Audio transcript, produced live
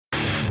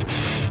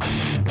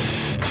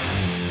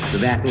The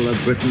Battle of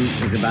Britain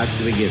is about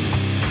to begin.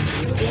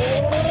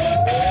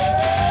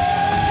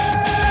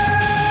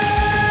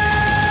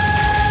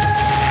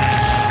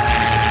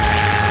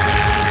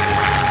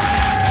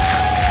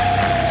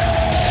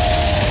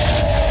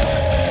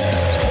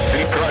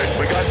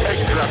 We got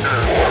tanks up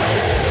there.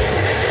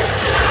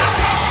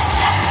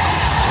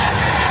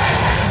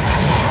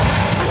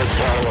 Let's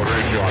follow a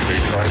radio on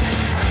Detroit.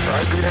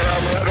 I'm coming out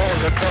right over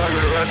the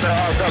target right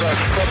now. I've got a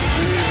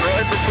 17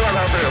 right in front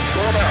of me. I'm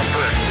going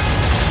after it.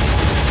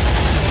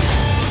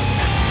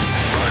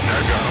 Right,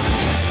 I got him.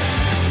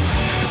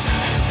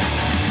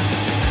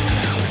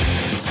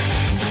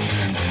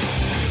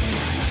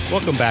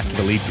 Welcome back to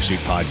the Lead Pursuit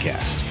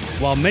Podcast.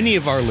 While many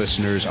of our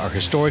listeners are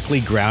historically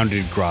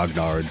grounded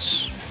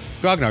grognards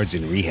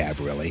in rehab,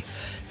 really,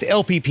 the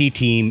LPP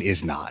team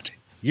is not.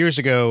 Years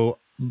ago,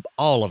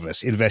 all of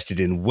us invested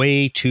in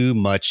way too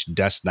much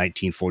Dust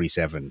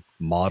 1947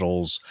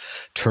 models,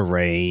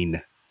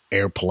 terrain,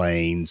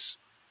 airplanes,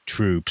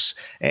 troops,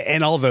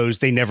 and all those,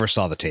 they never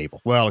saw the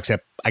table. Well,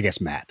 except, I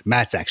guess, Matt.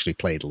 Matt's actually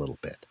played a little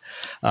bit.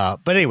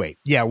 But anyway,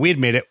 yeah, we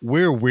admit it.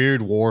 We're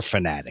Weird War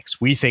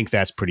fanatics. We think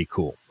that's pretty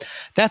cool.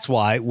 That's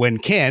why when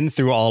Ken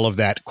threw all of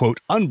that,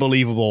 quote,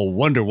 unbelievable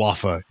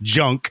WunderWaffe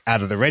junk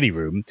out of the ready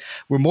room,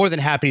 we're more than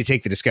happy to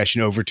take the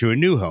discussion over to a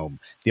new home,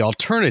 the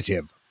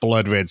alternative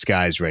Blood Red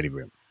Skies ready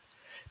room.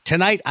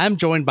 Tonight, I'm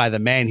joined by the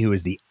man who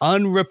is the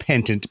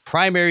unrepentant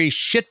primary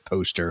shit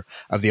poster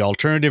of the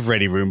alternative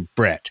ready room,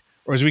 Brett.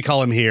 Or as we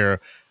call him here,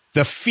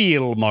 the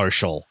Field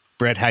Marshal.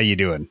 Brett, how you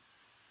doing?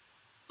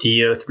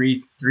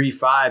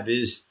 TO335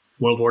 is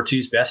World War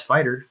II's best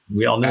fighter.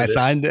 We all know this.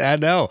 I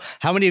know.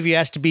 How many of you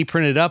asked to be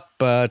printed up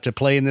to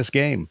play in this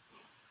game?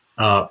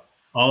 All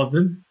of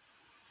them.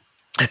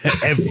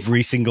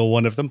 Every single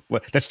one of them.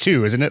 Well, that's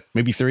two, isn't it?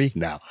 Maybe three?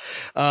 No.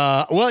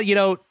 Well, you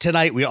know,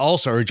 tonight we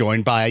also are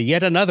joined by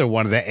yet another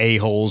one of the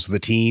a-holes of the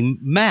team,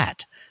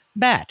 Matt.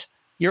 Matt,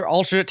 your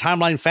alternate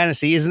timeline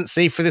fantasy isn't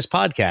safe for this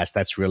podcast.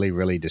 That's really,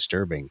 really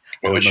disturbing.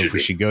 I don't know if we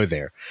should go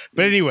there.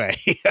 But anyway,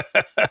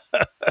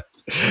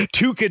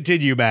 to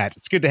continue, Matt,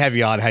 it's good to have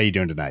you on. How are you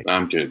doing tonight?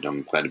 I'm good.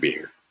 I'm glad to be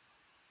here.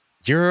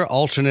 Your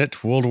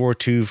alternate World War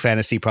II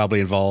fantasy probably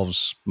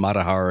involves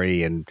Mata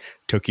Hari and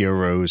Tokyo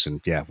Rose,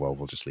 and yeah, well,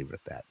 we'll just leave it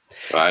at that.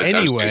 I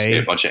was going to say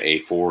a bunch of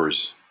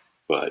A4s,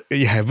 but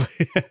yeah,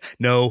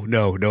 no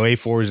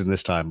A4s in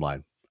this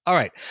timeline. All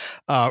right.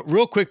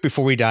 Real quick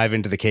before we dive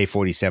into the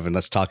K47,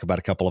 let's talk about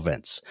a couple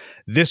events.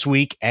 This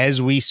week,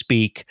 as we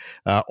speak,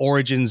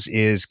 Origins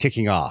is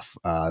kicking off.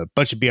 A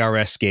bunch of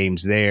BRS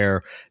games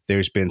there.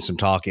 There's been some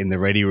talk in the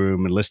ready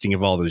room and listing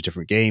of all those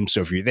different games.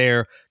 So if you're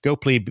there, go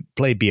play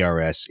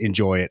BRS,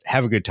 enjoy it,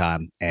 have a good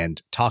time,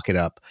 and talk it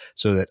up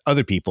so that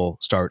other people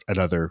start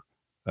another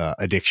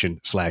addiction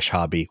 /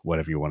 hobby,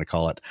 whatever you want to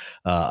call it,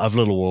 of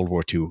little World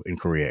War II in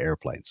Korea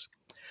airplanes.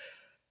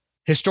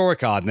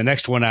 Historicon, the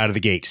next one out of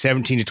the gate,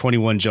 17 to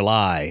 21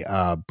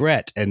 July.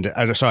 Brett and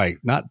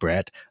not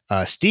Brett.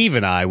 Steve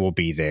and I will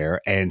be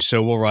there, and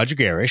so will Roger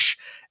Garish.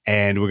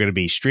 And we're going to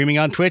be streaming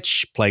on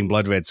Twitch, playing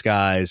Blood Red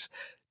Skies,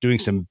 doing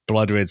some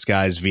Blood Red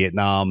Skies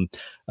Vietnam,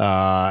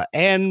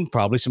 and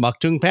probably some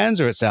Achtung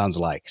Panzer, it sounds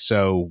like.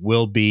 So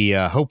we'll be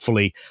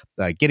hopefully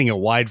getting a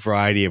wide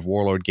variety of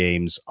Warlord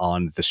games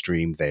on the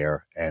stream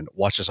there, and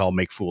watch us all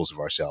make fools of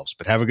ourselves.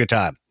 But have a good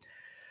time.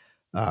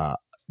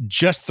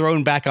 Just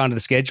thrown back onto the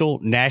schedule,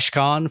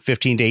 NashCon,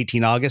 15 to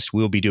 18 August.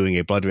 We'll be doing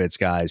a Blood Red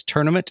Skies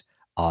tournament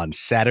on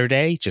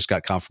Saturday. Just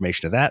got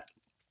confirmation of that.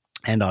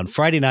 And on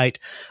Friday night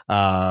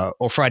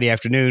or Friday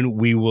afternoon,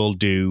 we will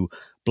do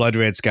Blood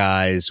Red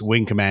Skies,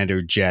 Wing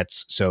Commander,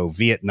 Jets. So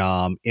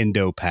Vietnam,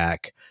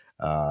 Indo-Pac,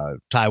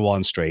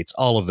 Taiwan Straits,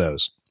 all of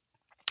those.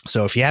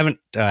 So if you haven't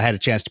had a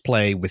chance to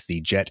play with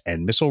the jet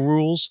and missile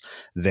rules,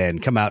 then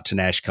come out to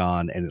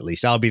NashCon, and at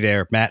least I'll be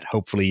there. Matt,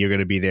 hopefully you're going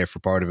to be there for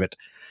part of it.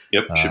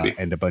 Yep, should be.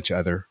 And a bunch of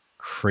other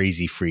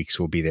crazy freaks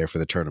will be there for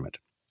the tournament.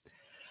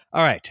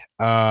 All right.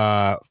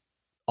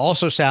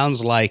 Also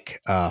sounds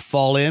like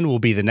Fall In will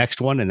be the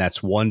next one, and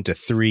that's 1 to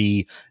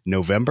 3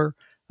 November.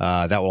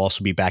 That will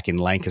also be back in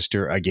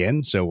Lancaster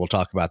again, so we'll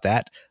talk about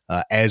that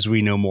as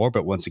we know more.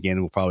 But once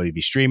again, we'll probably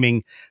be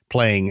streaming,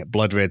 playing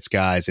Blood Red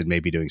Skies, and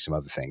maybe doing some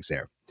other things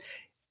there.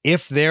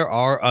 If there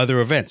are other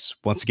events,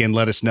 once again,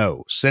 let us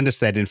know. Send us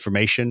that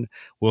information.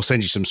 We'll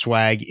send you some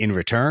swag in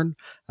return.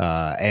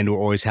 And we're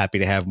always happy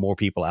to have more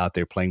people out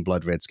there playing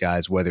Blood Red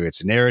Skies, whether it's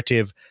a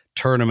narrative,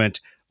 tournament,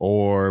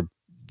 or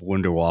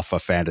WunderWaffe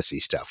fantasy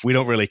stuff. We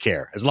don't really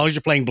care. As long as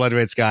you're playing Blood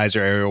Red Skies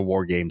or aerial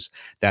war games,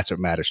 that's what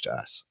matters to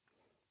us.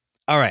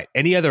 All right.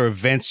 Any other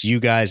events you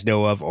guys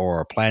know of or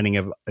are planning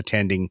of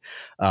attending?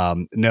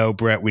 No,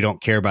 Brett, we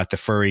don't care about the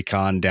Furry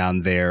Con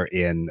down there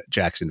in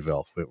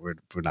Jacksonville. We're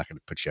not going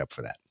to put you up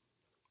for that.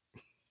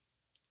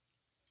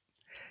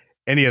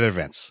 Any other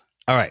events?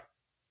 All right.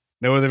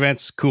 No other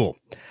events? Cool.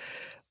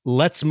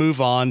 Let's move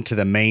on to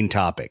the main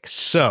topic.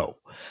 So,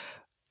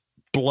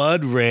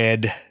 Blood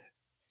Red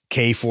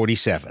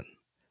K47.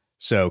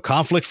 So,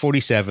 Konflikt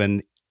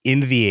 47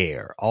 into the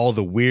air, all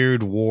the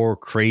Weird War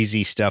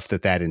crazy stuff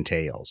that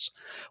entails.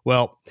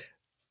 Well,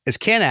 as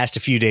Ken asked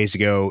a few days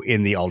ago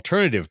in the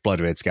alternative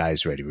Blood Red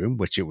Skies Ready Room,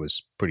 which it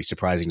was pretty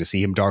surprising to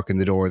see him darken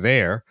the door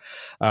there,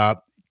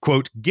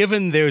 quote,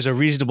 given there's a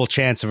reasonable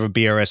chance of a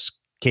BRS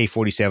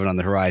K47 on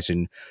the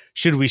horizon,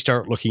 should we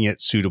start looking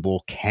at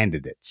suitable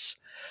candidates?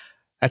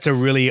 That's a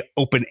really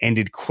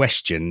open-ended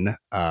question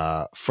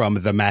from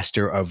the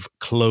master of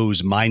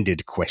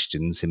close-minded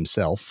questions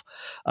himself.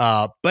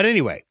 But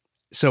anyway,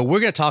 so we're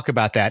going to talk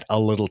about that a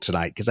little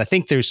tonight because I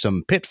think there's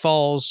some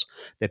pitfalls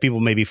that people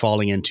may be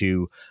falling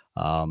into.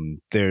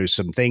 There's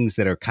some things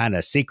that are kind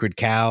of sacred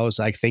cows,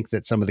 I think,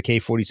 that some of the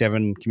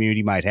K47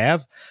 community might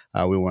have.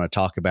 We want to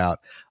talk about.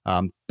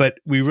 But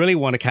we really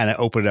want to kind of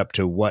open it up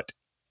to what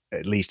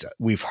at least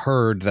we've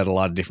heard that a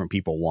lot of different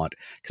people want,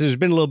 because there's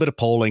been a little bit of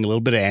polling, a little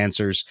bit of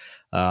answers.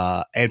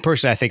 And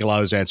personally, I think a lot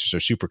of those answers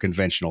are super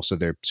conventional, so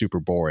they're super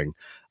boring.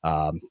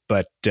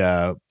 But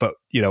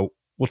you know,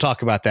 we'll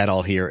talk about that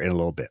all here in a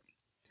little bit.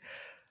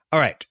 All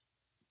right.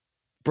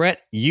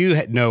 Brett,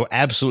 you know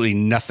absolutely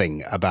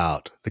nothing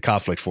about the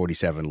Konflikt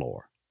 47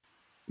 lore.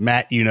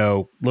 Matt, you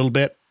know a little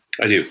bit?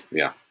 I do,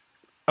 yeah.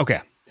 Okay.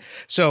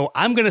 So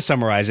I'm going to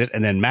summarize it,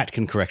 and then Matt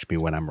can correct me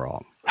when I'm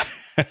wrong.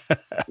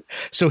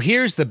 So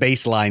here's the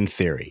baseline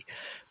theory.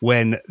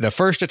 When the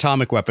first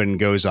atomic weapon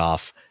goes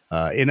off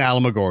in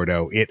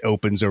Alamogordo, it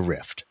opens a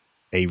rift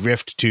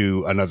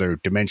to another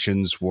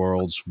dimensions,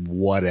 worlds,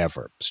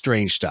 whatever.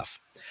 Strange stuff.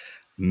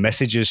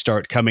 Messages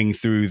start coming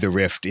through the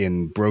rift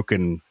in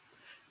broken,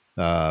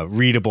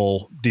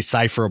 readable,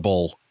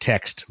 decipherable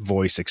text,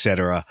 voice,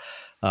 etc.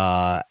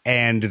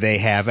 And they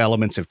have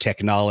elements of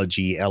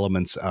technology,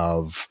 elements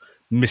of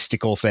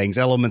mystical things,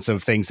 elements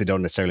of things that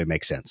don't necessarily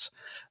make sense.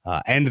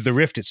 And the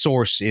rift at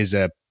source is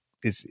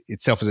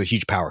itself a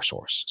huge power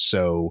source.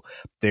 So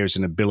there's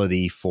an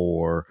ability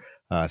for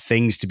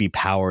things to be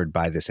powered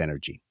by this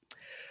energy.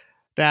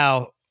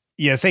 Now,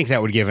 you think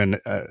that would give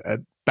a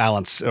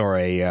balance or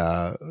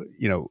a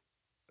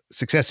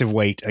successive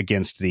weight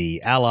against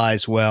the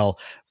Allies. Well,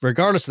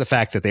 regardless of the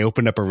fact that they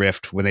opened up a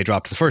rift when they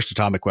dropped the first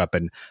atomic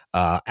weapon,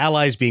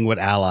 Allies being what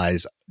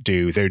Allies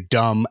do, they're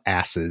dumb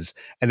asses,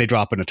 and they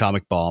drop an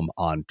atomic bomb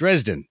on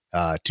Dresden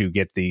to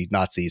get the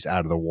Nazis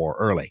out of the war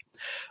early.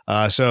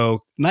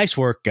 So nice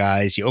work,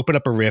 guys. You open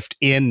up a rift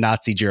in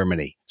Nazi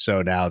Germany.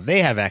 So now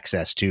they have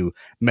access to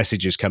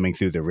messages coming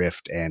through the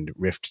rift and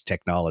rift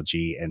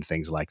technology and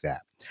things like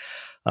that.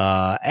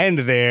 And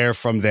there,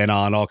 from then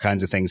on, all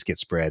kinds of things get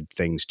spread,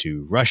 things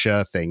to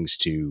Russia, things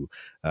to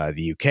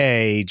the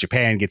UK.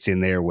 Japan gets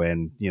in there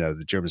when,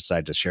 the Germans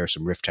decide to share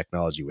some rift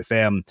technology with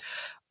them.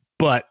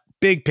 But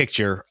big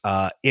picture,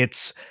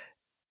 it's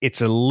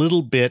a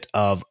little bit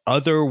of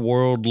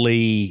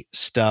otherworldly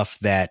stuff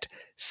that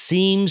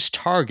seems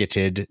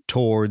targeted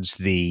towards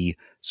the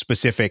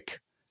specific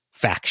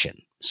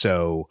faction.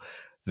 So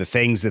the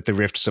things that the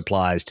rift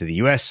supplies to the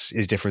US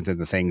is different than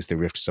the things the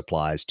rift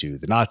supplies to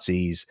the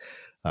Nazis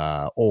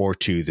or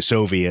to the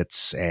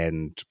Soviets.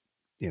 And,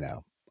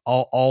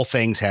 all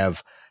things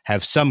have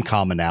some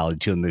commonality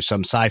to them. There's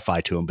some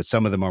sci-fi to them, but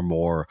some of them are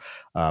more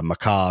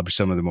macabre.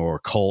 Some of them are more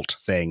occult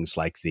things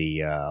like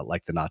the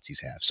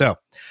Nazis have. So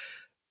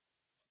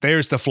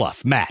there's the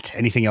fluff. Matt,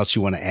 anything else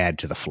you want to add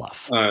to the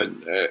fluff? I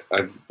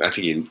think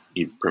you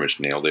pretty much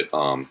nailed it.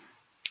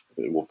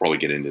 We'll probably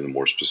get into the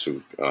more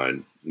specific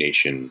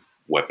nation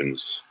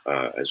weapons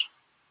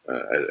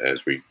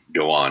as we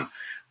go on,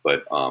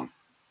 but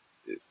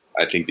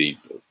I think the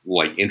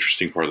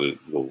interesting part of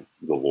the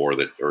lore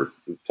or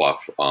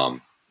fluff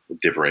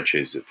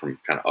differentiates it from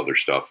kind of other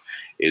stuff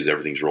is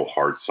everything's real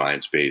hard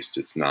science based.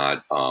 It's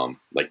not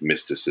like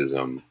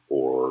mysticism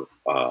or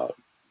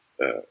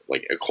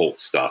like occult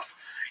stuff,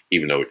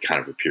 even though it kind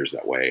of appears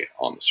that way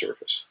on the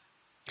surface.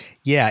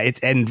 Yeah,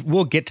 and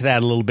we'll get to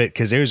that a little bit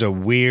because there's a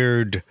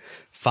weird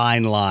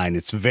fine line.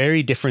 It's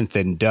very different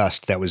than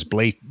Dust that was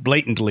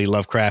blatantly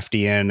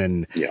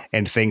Lovecraftian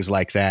and things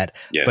like that.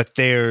 Yeah. But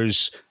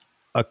there's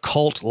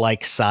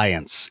occult-like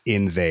science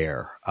in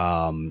there.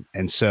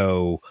 And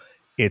so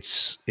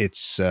it's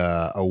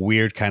a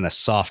weird kind of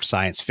soft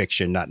science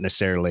fiction, not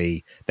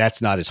necessarily,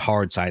 that's not as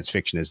hard science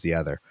fiction as the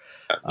other.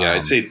 Yeah,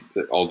 I'd say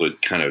that all the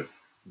kind of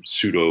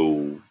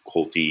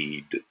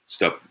pseudo-culty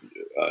stuff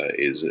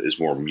is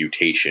more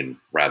mutation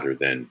rather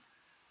than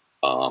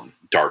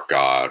Dark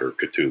God or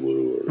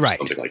Cthulhu or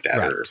something like that,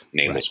 or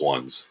Nameless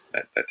Ones,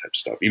 that type of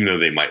stuff, even though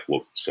they might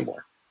look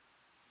similar.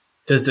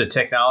 Does the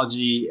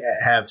technology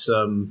have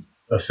some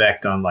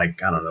effect on,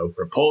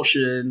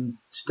 propulsion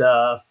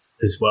stuff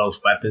as well as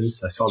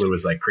weapons? I saw there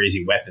was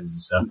crazy weapons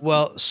and stuff.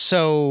 Well,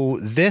 so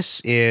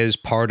this is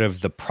part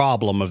of the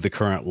problem of the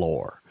current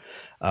lore.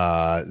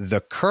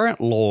 The current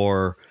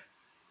lore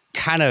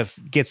kind of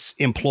gets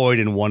employed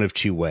in one of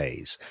two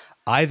ways.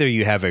 Either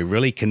you have a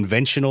really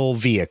conventional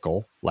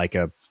vehicle, like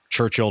a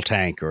Churchill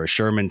tank or a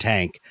Sherman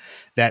tank,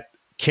 that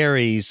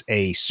carries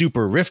a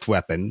super rift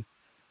weapon,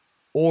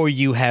 or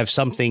you have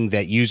something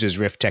that uses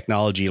rift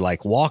technology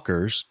like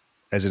walkers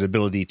as an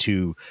ability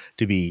to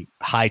be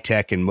high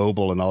tech and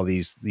mobile and all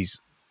these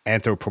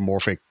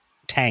anthropomorphic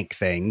tank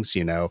things,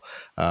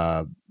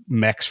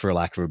 mechs for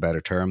lack of a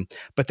better term,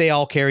 but they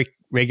all carry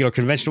regular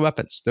conventional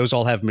weapons. Those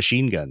all have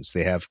machine guns.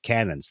 They have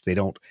cannons. They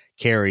don't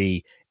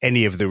carry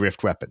any of the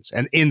Rift weapons.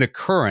 And in the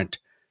current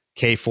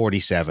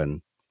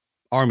K47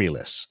 Army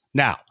lists.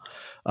 Now,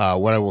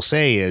 what I will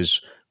say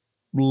is,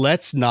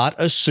 let's not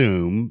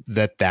assume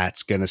that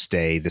that's going to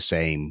stay the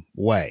same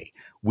way.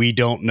 We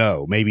don't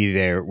know. Maybe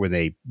when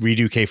they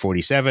redo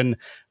K47,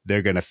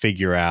 they're going to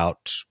figure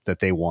out that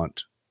they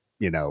want,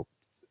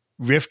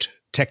 Rift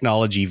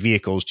technology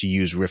vehicles to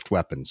use Rift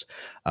weapons.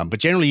 But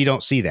generally, you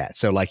don't see that.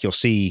 So like you'll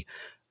see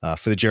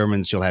for the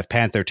Germans, you'll have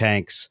Panther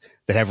tanks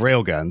that have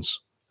railguns,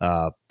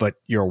 but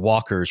your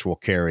walkers will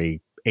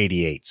carry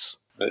 88s.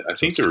 I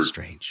think they're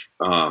strange.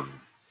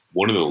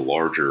 One of the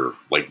larger,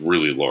 like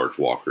really large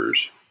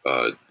walkers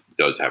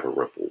does have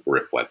a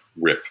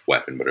Rift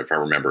weapon, but if I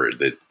remember,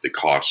 the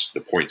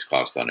points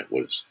cost on it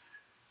was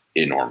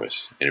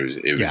enormous, and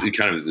it was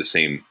kind of the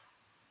same.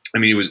 I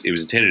mean, it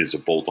was intended as a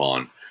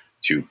bolt-on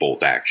to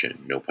bolt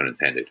action, no pun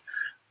intended.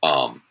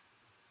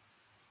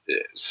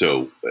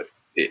 So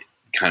it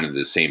kind of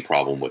the same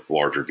problem with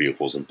larger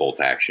vehicles and bolt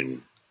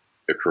action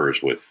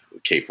occurs with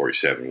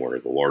K47, where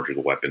the larger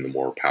the weapon, the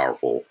more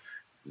powerful,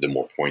 the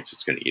more points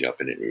it's going to eat up,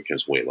 and it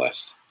becomes way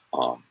less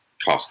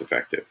cost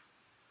effective.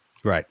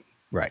 Right.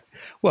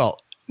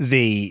 Well,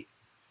 the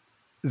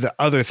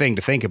other thing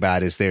to think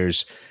about is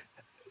there's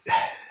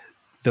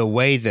the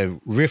way the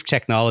Rift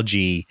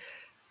technology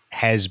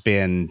has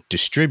been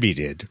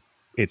distributed.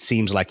 It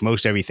seems like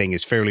most everything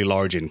is fairly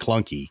large and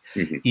clunky,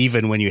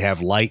 even when you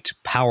have light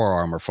power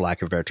armor, for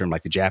lack of a better term,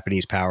 like the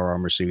Japanese power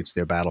armor suits,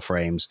 their battle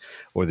frames,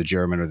 or the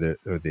German or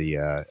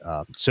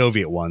the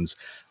Soviet ones.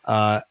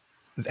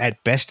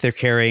 At best, they're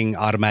carrying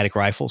automatic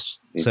rifles.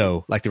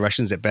 So like the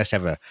Russians at best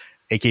have a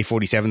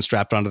AK-47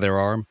 strapped onto their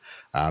arm.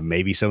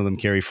 Maybe some of them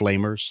carry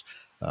flamers.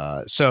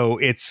 So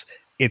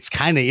it's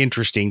kind of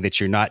interesting that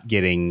you're not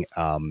getting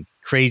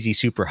crazy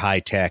super high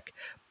tech,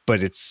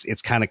 but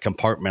it's kind of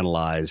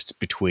compartmentalized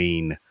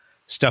between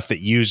stuff that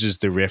uses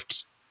the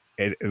Rift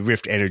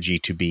energy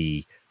to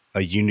be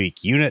a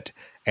unique unit,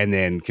 and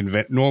then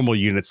normal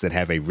units that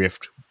have a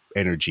Rift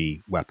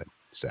energy weapon.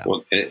 So,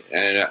 well,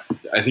 and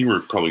I think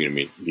we're probably going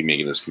to be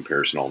making this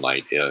comparison all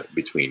night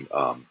between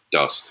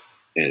Dust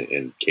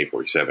and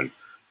K47,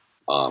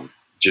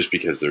 just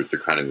because they're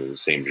kind of in the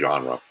same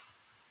genre.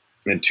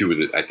 And two of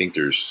the, I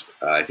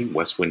think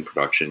West Wind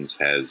Productions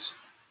has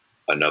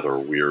another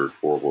Weird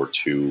World War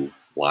II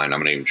line.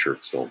 I'm not even sure if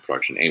it's still in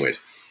production.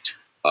 Anyways,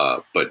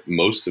 but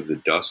most of the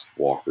Dust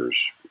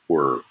walkers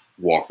were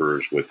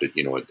walkers with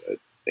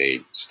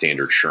a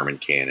standard Sherman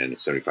cannon, a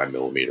 75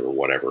 millimeter or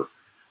whatever.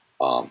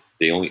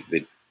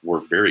 They were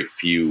very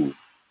few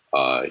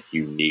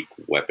unique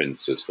weapon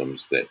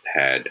systems that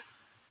had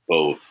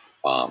both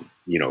a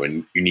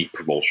unique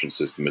propulsion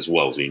system as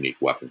well as a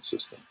unique weapon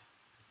system.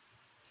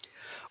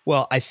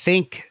 Well, I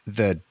think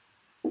the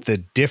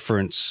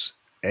difference,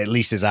 at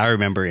least as I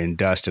remember in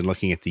Dust and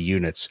looking at the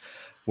units,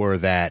 were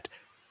that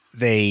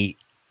they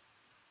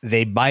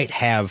might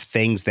have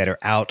things that are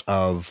out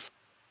of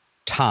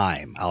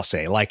time, I'll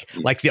say, like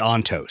the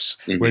Ontos,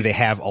 where they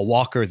have a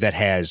walker that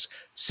has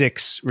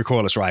 6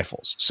 recoilless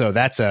rifles. So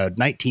that's a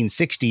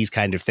 1960s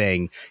kind of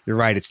thing. You're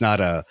right. It's not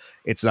a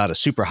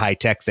super high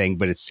tech thing,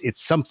 but it's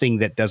something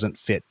that doesn't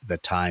fit the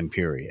time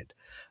period.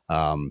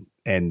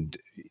 And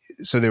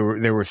so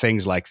there were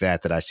things like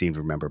that I seem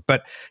to remember.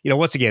 But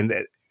once again,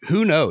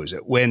 who knows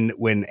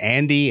when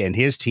Andy and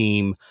his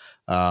team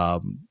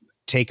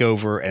take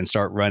over and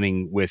start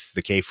running with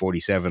the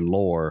K47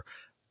 lore,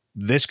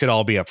 this could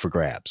all be up for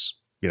grabs.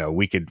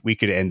 We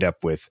could end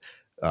up with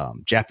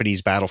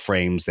Japanese battle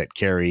frames that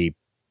carry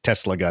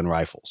Tesla gun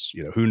rifles.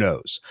 Who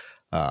knows?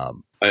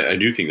 I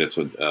do think that's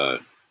an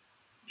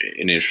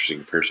interesting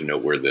comparison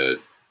note where the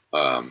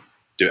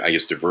I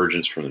guess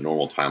divergence from the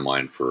normal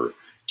timeline for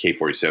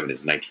K47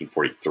 is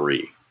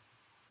 1943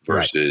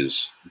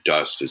 versus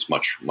Dust is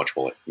much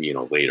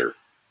later.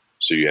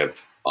 So you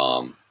have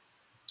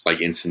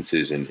like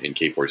instances in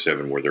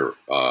K47 where they're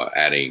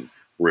adding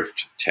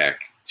Rift tech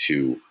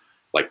to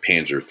like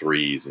Panzer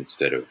IIIs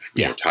instead of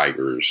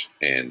Tigers,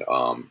 and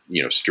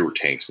Stuart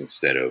tanks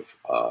instead of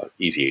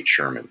Easy 8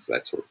 Shermans,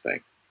 that sort of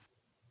thing.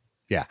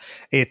 Yeah,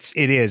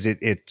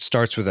 it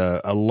starts with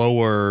a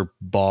lower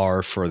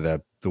bar for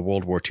the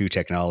World War II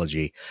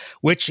technology,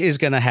 which is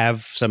going to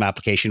have some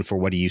application for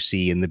what do you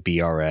see in the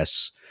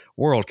BRS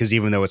world, because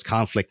even though it's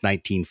Konflikt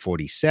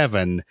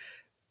 1947,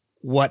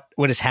 what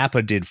has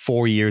happened in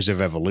 4 years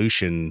of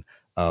evolution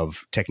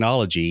of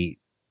technology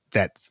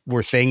that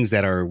were things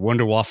that are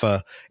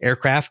WunderWaffe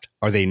aircraft.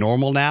 Are they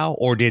normal now,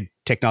 or did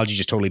technology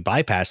just totally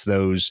bypass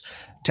those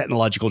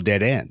technological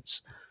dead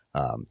ends?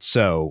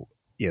 So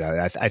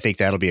I think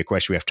that'll be a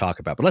question we have to talk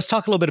about. But let's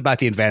talk a little bit about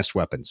the advanced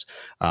weapons,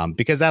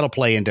 because that'll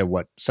play into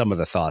what some of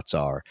the thoughts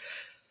are.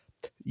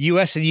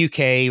 US and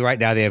UK right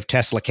now, they have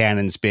Tesla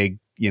cannons, big,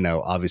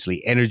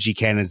 obviously energy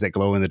cannons that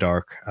glow in the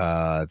dark,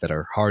 that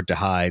are hard to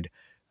hide.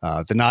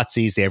 The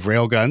Nazis, they have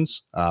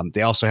railguns.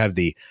 They also have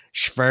the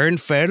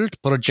Schwerenfeld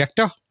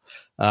projector,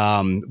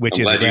 which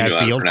is a grad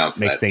field,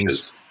 makes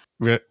things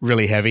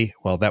really heavy.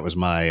 Well, that was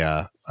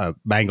my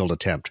mangled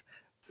attempt.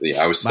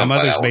 Yeah, I was. My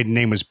mother's maiden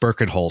name was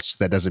Birkenholtz.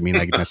 That doesn't mean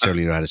I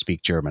necessarily know how to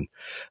speak German.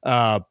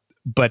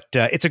 But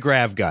it's a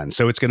grav gun,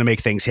 so it's going to make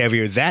things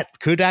heavier. That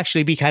could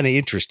actually be kind of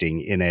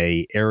interesting in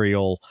a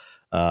aerial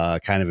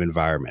kind of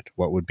environment.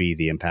 What would be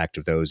the impact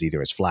of those,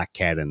 either as flak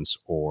cannons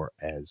or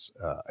as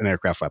an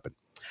aircraft weapon?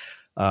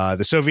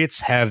 The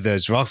Soviets have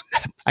the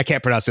I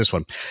can't pronounce this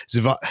one,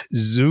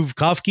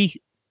 Zhuvkovsky,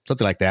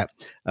 something like that,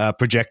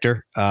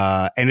 projector,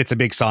 and it's a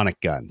big sonic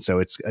gun. So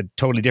it's a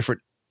totally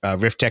different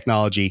rift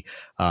technology,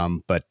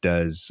 but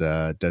does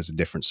a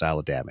different style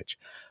of damage.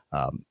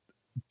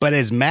 But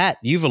as Matt,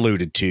 you've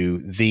alluded to,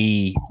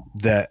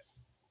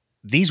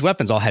 these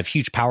weapons all have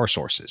huge power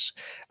sources.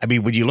 I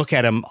mean, when you look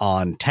at them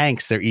on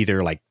tanks, they're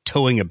either like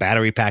towing a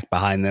battery pack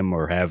behind them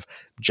or have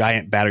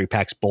giant battery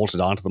packs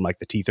bolted onto them like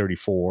the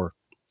T-34.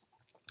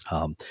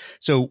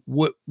 So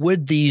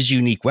would these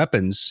unique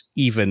weapons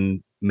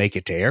even make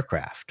it to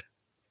aircraft?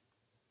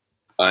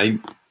 I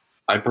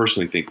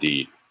personally think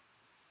the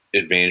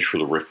advantage for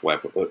the Rift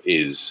weapon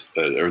is,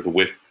 or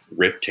the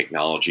Rift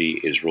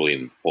technology is really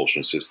in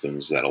propulsion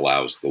systems that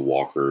allows the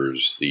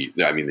walkers. The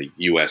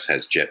U.S.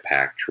 has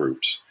jetpack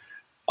troops.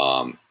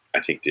 I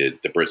think the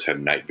Brits have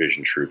night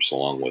vision troops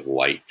along with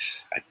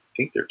light. I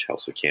think they're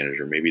Tesla cannons,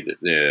 or maybe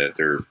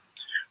they're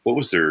what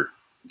was the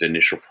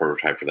initial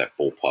prototype for that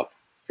bullpup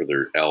for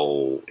their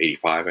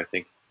L-85? I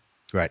think.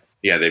 Right.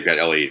 Yeah, they've got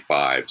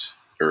L-85s,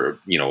 or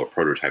a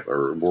prototype,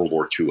 or World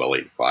War II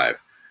L-85.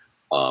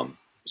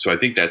 So I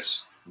think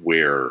that's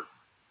where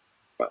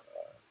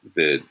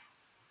the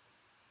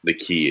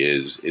key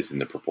is in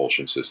the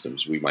propulsion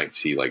systems. We might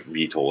see like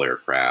VTOL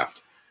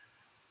aircraft.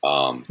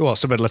 Well,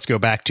 but let's go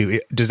back to,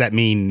 does that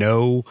mean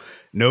no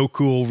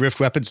cool Rift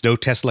weapons, no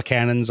Tesla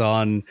cannons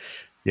on,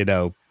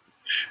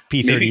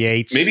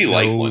 P-38s? Maybe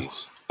light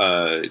ones.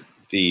 I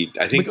think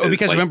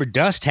because remember,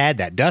 Dust had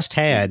that. Dust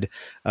had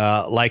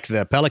like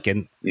the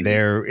Pelican. Mm-hmm.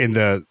 They're in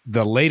the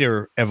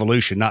later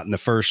evolution, not in the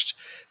first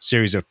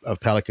series of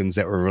Pelicans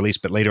that were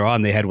released, but later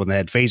on they had one that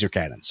had phaser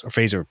cannons or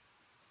phaser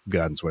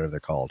guns, whatever they're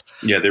called.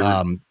 Yeah, they were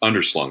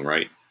underslung,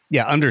 right?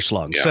 Yeah,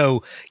 underslung. Yeah.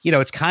 So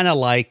it's kind of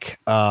like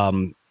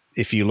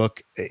if you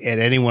look at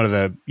any one of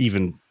the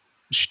even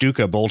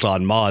Stuka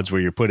bolt-on mods where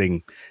you're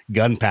putting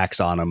gun packs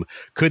on them,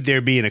 could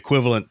there be an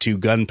equivalent to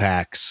gun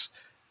packs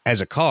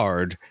as a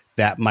card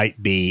that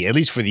might be, at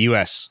least for the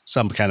U.S.,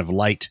 some kind of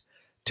light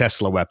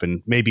Tesla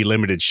weapon, maybe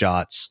limited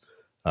shots?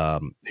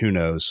 Who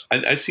knows?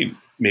 I see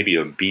maybe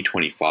a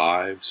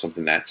B-25,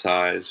 something that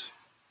size.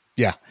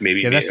 Yeah,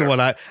 maybe. Yeah, that's the one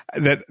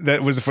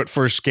that was what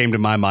first came to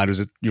my mind.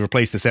 Was you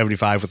replace the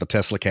 75 with a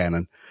Tesla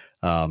cannon,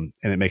 and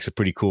it makes a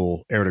pretty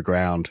cool air to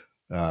ground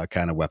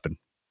kind of weapon.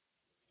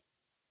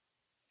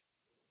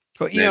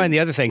 Well, and the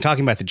other thing,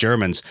 talking about the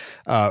Germans,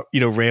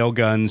 rail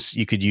guns,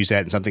 you could use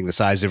that in something the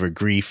size of a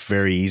Grief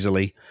very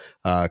easily.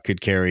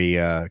 Could carry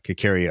a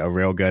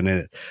rail gun in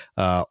it,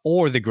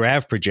 or the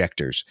grav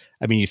projectors.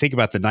 I mean, you think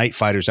about the night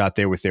fighters out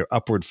there with their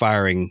upward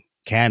firing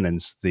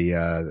cannons.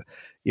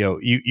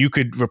 You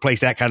could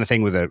replace that kind of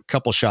thing with a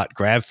couple shot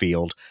grav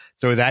field,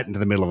 throw that into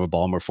the middle of a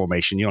bomber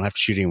formation. You don't have to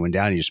shoot anyone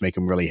down. You just make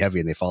them really heavy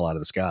and they fall out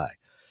of the sky.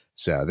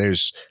 So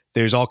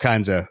there's all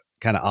kinds of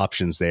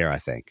options there, I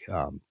think.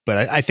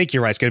 But I think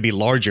you're right. It's going to be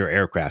larger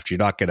aircraft. You're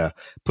not going to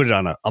put it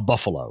on a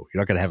Buffalo.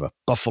 You're not going to have a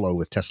Buffalo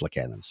with Tesla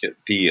cannons.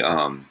 The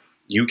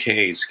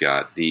UK's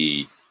got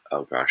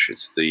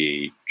it's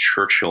the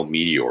Churchill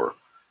Meteor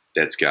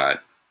that's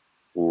got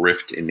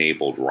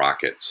Rift-enabled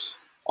rockets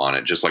on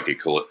it, just like a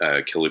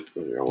Calypso.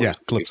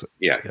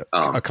 Yeah,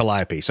 a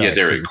Calliope. Sorry. Yeah,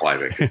 there is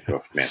Calliope.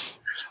 Oh, man,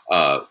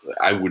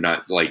 I would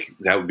not like.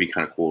 That would be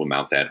kind of cool to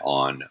mount that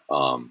on.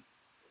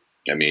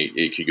 I mean,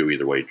 it could go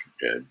either way,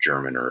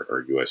 German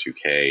or US,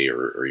 UK,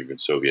 or even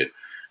Soviet,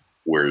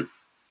 where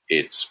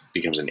it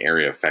becomes an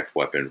area effect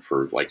weapon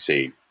for, like,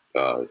 say,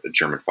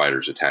 German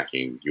fighters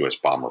attacking US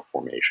bomber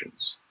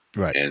formations.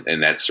 Right.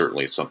 And that's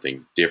certainly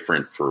something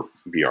different for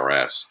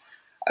BRS.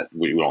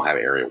 We don't have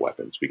area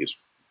weapons because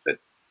that,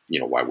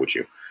 why would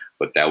you?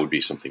 But that would be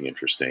something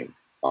interesting.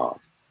 That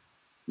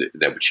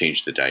would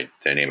change the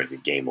dynamic of the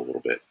game a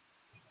little bit.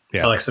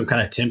 Yeah. Like some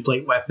kind of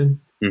template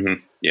weapon.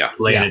 Mm-hmm. Yeah.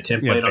 Laying a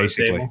template on the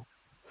table.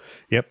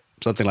 Yep.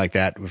 Something like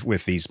that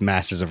with these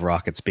masses of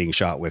rockets being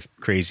shot with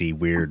crazy,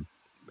 weird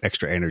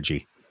extra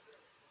energy.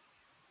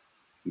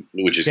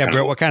 Which is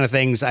Brett, what kind of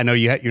things? I know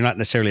you're not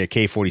necessarily a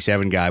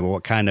K47 guy, but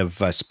what kind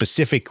of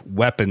specific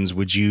weapons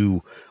would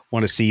you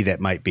want to see that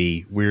might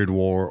be Weird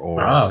War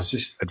or I was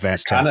just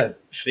advanced kind tech? of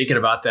thinking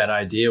about that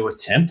idea with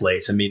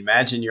templates. I mean,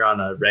 imagine you're on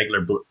a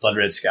regular Blood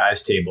Red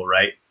Skies table,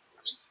 right?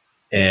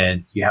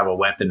 And you have a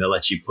weapon that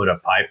lets you put a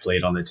pie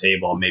plate on the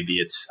table. Maybe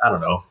it's, I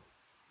don't know,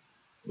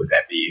 would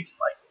that be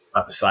like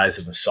about the size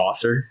of a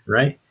saucer,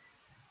 right?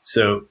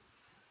 So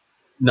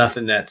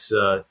nothing that's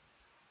going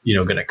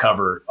to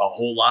cover a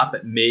whole lot,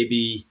 but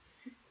maybe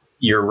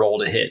your roll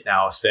to hit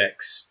now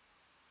affects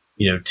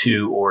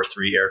 2 or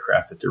 3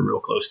 aircraft if they're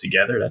real close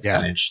together. That's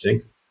kind of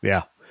interesting.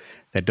 Yeah,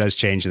 that does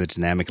change the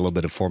dynamic a little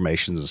bit of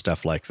formations and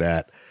stuff like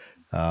that.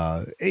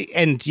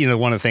 And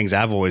one of the things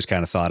I've always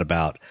kind of thought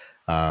about,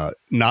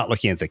 not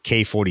looking at the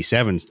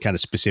K47 kind of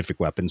specific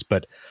weapons,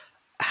 but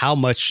how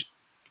much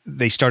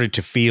they started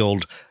to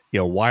field,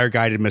 wire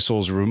guided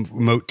missiles,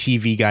 remote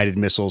TV guided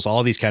missiles,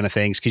 all these kind of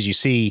things. Because you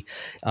see,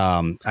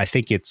 I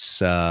think it's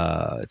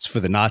for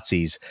the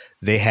Nazis.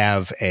 They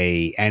have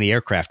a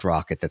anti-aircraft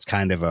rocket that's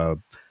kind of a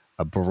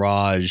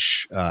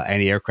barrage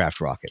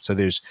anti-aircraft rocket. So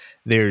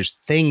there's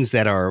things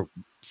that are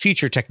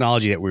future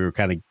technology that we were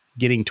kind of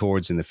getting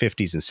towards in the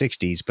 50s and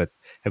 60s, but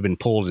have been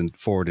pulled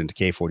forward into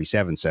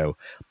K47. So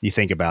you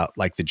think about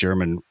like the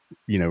German,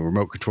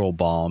 remote control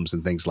bombs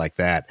and things like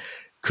that.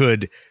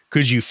 Could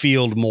you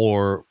field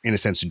more, in a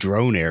sense,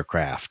 drone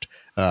aircraft,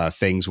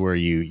 things where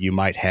you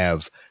might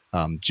have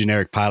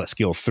generic pilot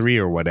skill 3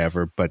 or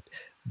whatever, but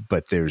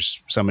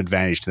there's some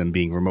advantage to them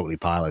being remotely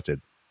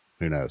piloted.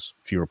 Who knows?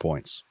 Fewer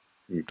points.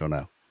 Don't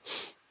know.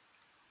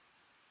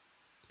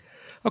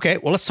 Okay,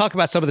 well, let's talk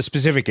about some of the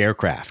specific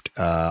aircraft.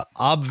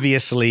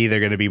 Obviously, they're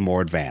going to be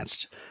more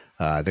advanced.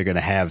 They're going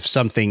to have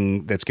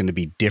something that's going to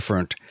be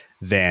different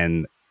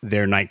than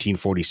their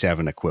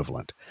 1947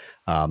 equivalent.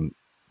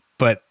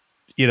 But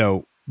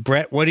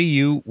Brett, what are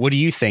you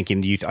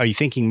thinking? Are you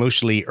thinking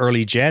mostly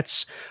early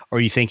jets, or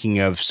are you thinking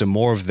of some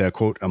more of the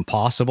quote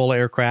impossible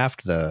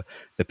aircraft, the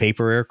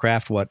paper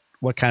aircraft? What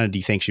kind of do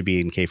you think should be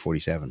in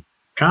K47?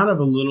 Kind of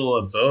a little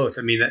of both.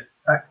 I mean,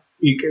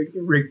 keep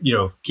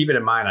it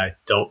in mind, I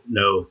don't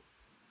know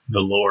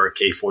the lore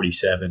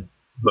K47,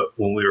 but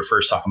when we were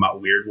first talking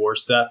about Weird War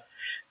stuff,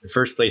 the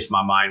first place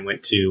my mind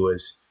went to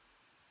was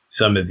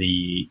some of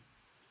the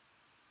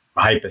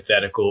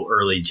hypothetical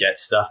early jet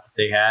stuff that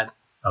they had.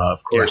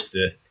 Of course,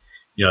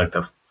 like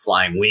the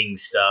flying wing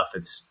stuff,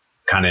 it's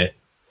kind of,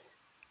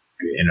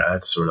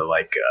 that's sort of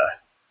like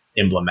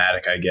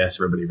emblematic, I guess.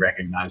 Everybody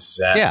recognizes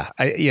that. Yeah.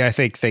 I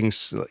think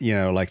things,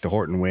 like the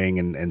Horton wing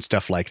and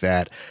stuff like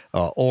that,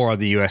 or on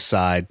the U.S.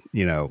 side,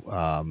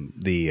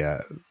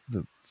 the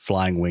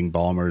flying wing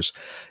bombers.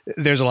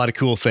 There's a lot of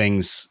cool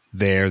things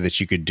there that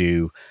you could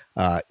do.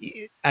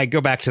 I go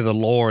back to the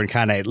lore and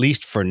kind of, at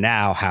least for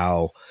now,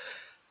 how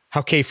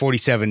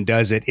K47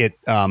 does it. It,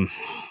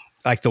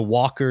 like the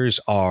walkers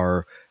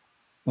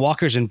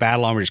in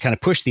battle armor just kind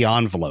of push the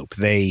envelope.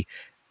 They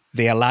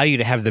allow you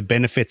to have the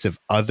benefits of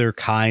other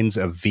kinds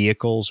of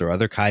vehicles or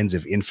other kinds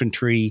of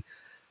infantry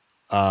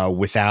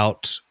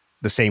without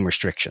the same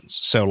restrictions.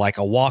 So like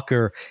a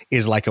walker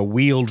is like a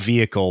wheeled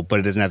vehicle, but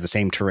it doesn't have the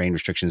same terrain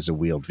restrictions as a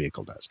wheeled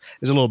vehicle does.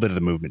 There's a little bit of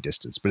the movement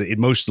distance, but it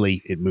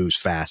moves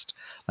fast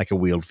like a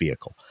wheeled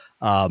vehicle.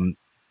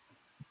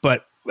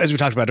 But as we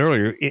talked about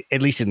earlier,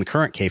 at least in the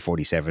current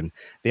K47,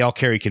 they all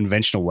carry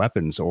conventional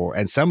weapons,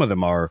 and some of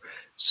them are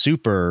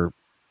super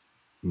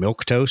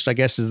milquetoast, I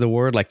guess is the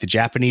word. Like the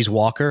Japanese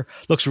walker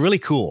looks really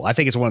cool. I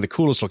think it's one of the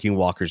coolest looking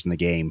walkers in the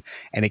game,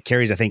 and it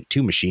carries, I think,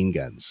 2 machine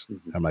guns.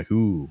 Mm-hmm. I'm like,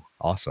 ooh,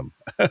 awesome.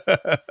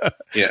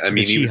 Yeah, I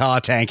mean, the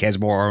Shiha tank has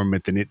more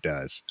armament than it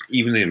does.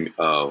 Even in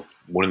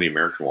one of the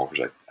American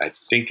walkers, I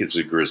think it's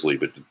a Grizzly,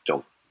 but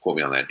don't quote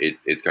me on that.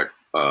 It's got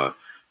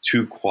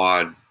 2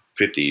 quad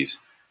 50s.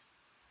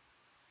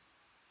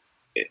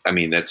 I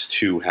mean, that's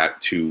two half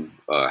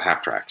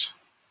tracks.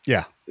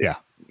 Yeah.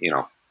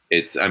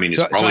 It's probably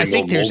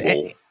more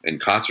mobile and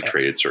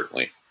concentrated,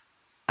 certainly.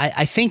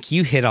 I think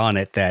you hit on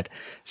it, that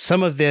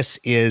some of this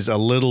is a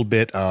little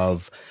bit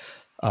of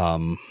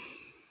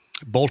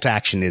bolt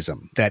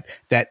actionism,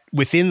 that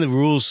within the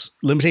rules,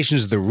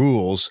 limitations of the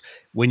rules,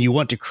 when you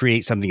want to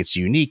create something that's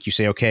unique, you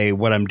say, okay,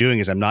 what I'm doing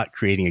is I'm not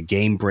creating a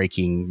game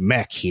breaking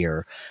mech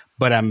here,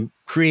 but I'm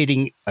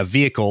creating a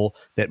vehicle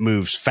that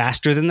moves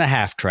faster than the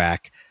half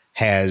track,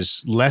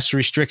 has less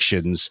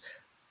restrictions,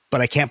 but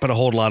I can't put a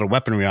whole lot of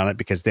weaponry on it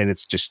because then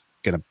it's just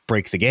going to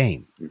break the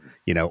game,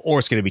 or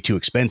it's going to be too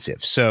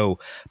expensive. So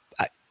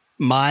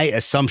my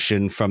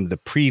assumption from the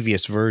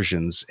previous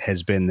versions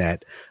has been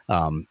that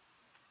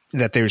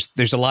that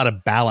there's a lot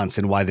of balance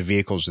in why the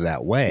vehicles are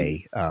that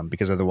way,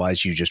 because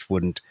otherwise you just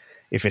wouldn't,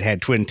 if it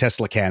had twin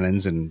Tesla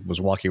cannons and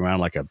was walking around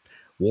like a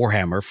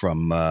Warhammer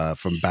from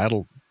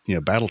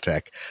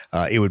BattleTech,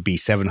 it would be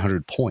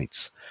 700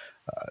 points.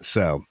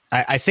 So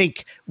I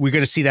think we're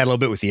going to see that a little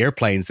bit with the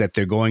airplanes, that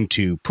they're going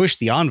to push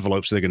the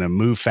envelope. So they're going to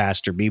move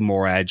faster, be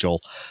more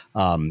agile,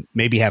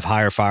 maybe have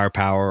higher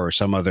firepower or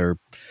some other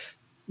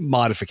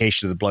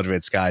modification of the Blood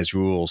Red Skies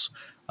rules.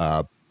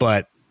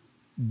 But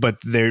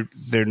they're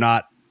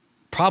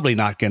probably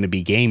not going to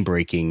be game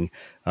breaking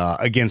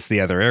against the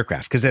other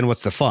aircraft. Because then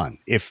what's the fun?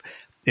 If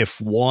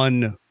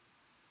one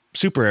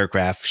super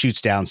aircraft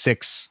shoots down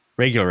 6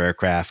 regular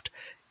aircraft,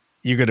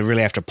 you're going to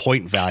really have to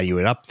point value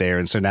it up there.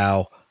 And so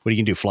now, what are you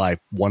going to do? Fly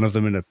one of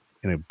them in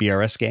a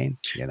BRS game?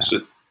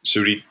 So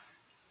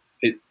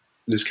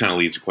this kind of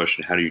leads to the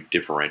question: how do you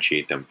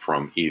differentiate them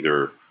from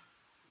either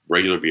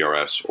regular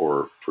BRS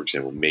or, for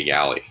example, MiG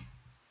Alley,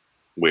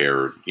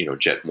 where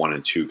Jet 1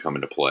 and 2 come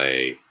into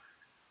play?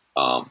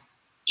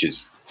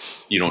 Because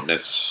you don't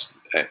necessarily.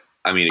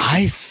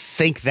 I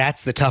think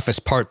that's the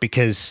toughest part,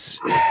 because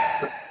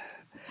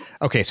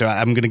okay, so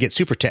I'm going to get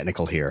super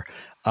technical here.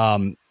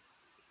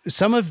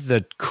 Some of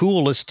the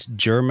coolest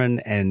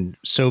German and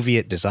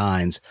Soviet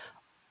designs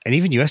and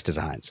even U.S.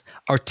 designs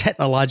are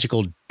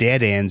technological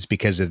dead ends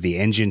because of the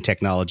engine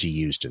technology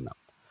used in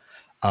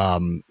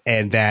them.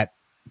 And that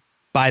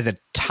by the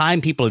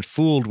time people had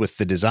fooled with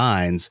the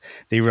designs,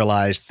 they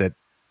realized that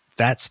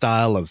that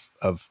style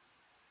of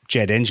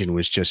jet engine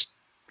was just,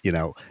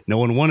 no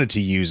one wanted to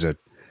use an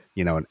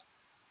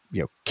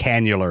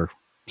cannular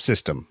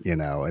system,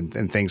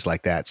 and things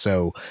like that.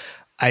 So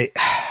I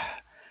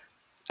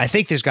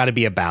think there's got to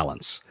be a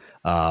balance,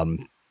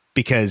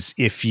 because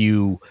if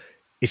you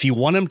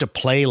want them to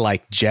play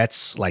like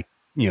jets, like,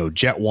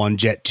 Jet 1,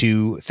 Jet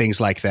 2, things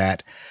like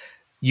that,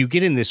 you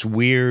get in this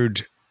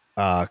weird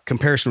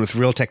comparison with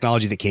real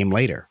technology that came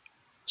later.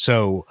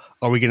 So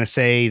are we going to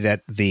say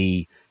that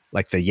the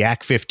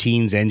Yak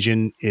 15's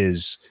engine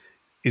is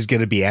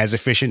going to be as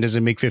efficient as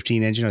a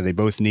MiG-15 engine? Are they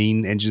both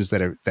Neen engines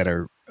that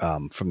are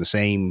from the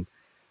same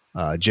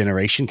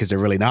generation? Because they're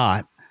really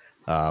not,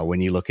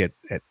 when you look at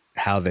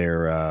how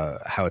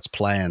how it's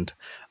planned.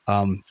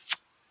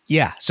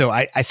 So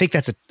I think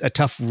that's a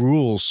tough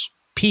rules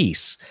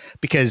piece,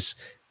 because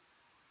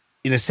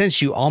in a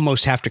sense you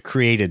almost have to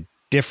create a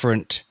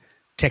different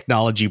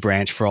technology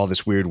branch for all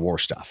this Weird War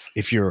stuff.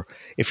 If you're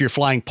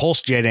flying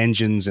pulse jet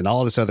engines and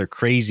all this other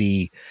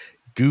crazy,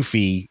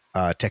 goofy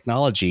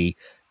technology,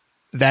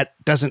 that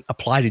doesn't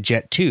apply to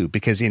Jet 2,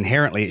 because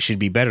inherently it should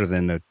be better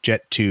than a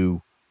Jet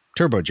 2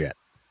 turbojet,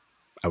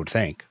 I would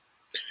think.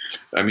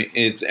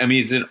 It's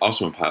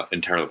also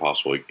entirely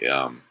possible.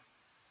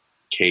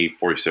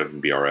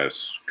 K47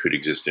 BRS could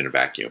exist in a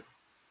vacuum.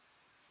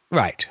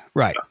 Right.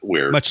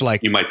 Where much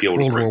like you might be able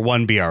World to War I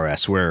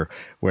BRS,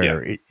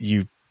 where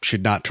you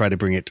should not try to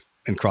bring it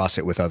and cross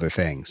it with other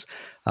things,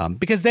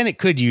 because then it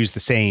could use the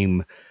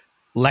same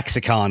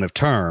lexicon of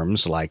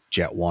terms like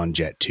Jet 1,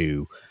 Jet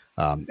 2,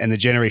 and the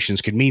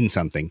generations could mean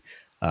something.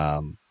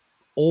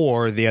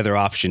 Or the other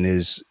option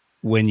is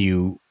when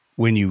you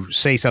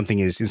say something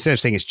is, instead of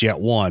saying it's Jet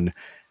 1,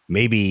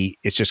 maybe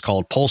it's just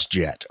called Pulse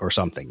Jet or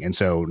something. And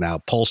so now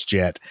Pulse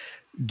Jet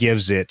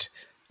gives it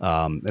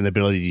an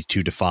ability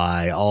to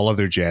defy all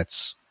other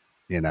jets,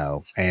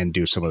 and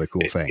do some other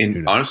cool thing.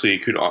 And honestly, it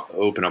could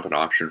open up an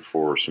option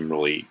for some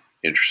really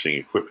interesting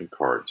equipment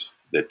cards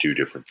that do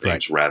different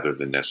things, rather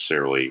than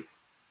necessarily,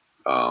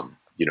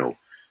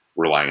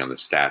 relying on the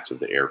stats of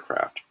the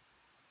aircraft.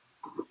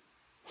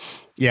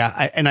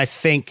 Yeah, I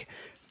think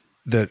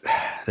the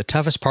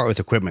toughest part with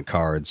equipment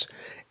cards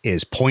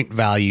is point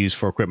values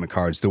for equipment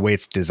cards, the way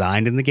it's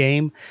designed in the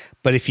game.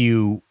 But if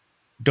you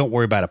don't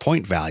worry about a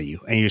point value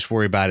and you just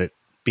worry about it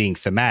being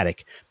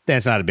thematic, then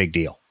it's not a big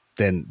deal.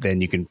 Then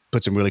you can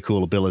put some really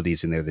cool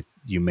abilities in there that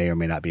you may or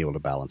may not be able to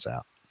balance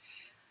out.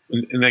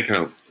 And that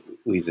kind of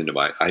leads into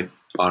I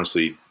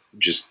honestly,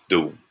 just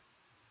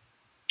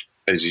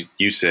as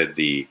you said,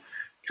 the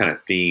kind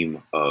of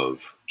theme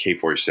of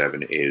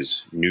K47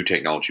 is new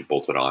technology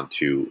bolted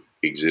onto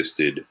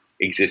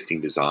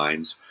existing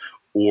designs,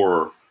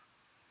 or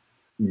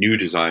new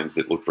designs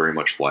that look very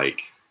much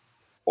like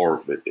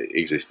or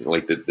existing,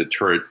 like the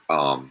turret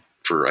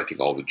for I think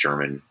all the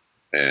German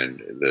and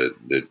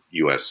the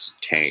U.S.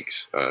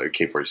 tanks,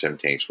 K47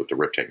 tanks with the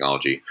RIP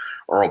technology,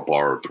 are all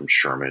borrowed from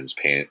Shermans,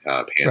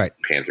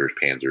 Panthers,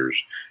 Panzers,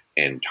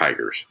 and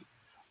Tigers.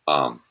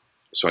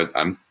 So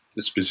I'm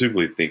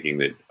specifically thinking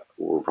that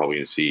we're probably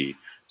going to see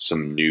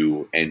some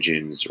new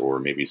engines, or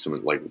maybe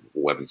some like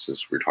weapons,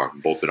 since we're talking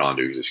bolted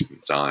onto existing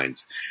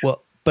designs.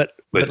 Well, but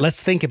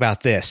let's think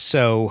about this.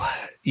 So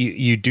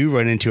you do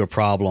run into a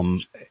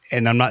problem,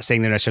 and I'm not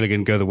saying they're necessarily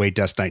going to go the way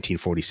Dust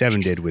 1947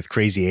 did with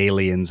crazy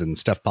aliens and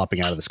stuff popping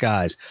out of the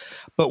skies.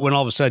 But when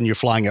all of a sudden you're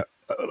flying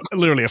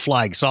literally a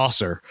flying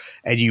saucer,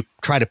 and you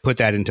try to put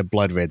that into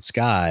blood red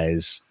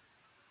skies,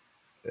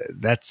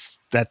 that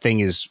thing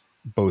is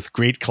both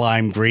great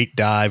climb, great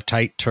dive,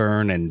 tight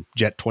turn, and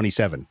Jet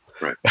 27.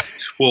 Right.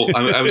 Well,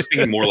 I was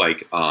thinking more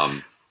like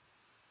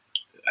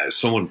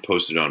someone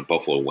posted on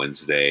Buffalo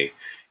Wednesday.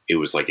 It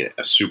was like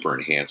a super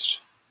enhanced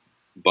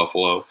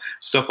Buffalo,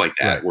 stuff like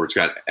that, right, where it's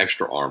got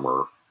extra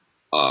armor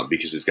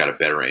because it's got a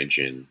better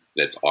engine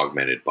that's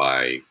augmented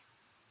by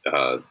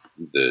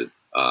the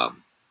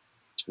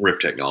RIF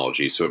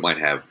technology. So it might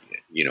have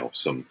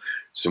some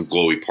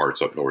glowy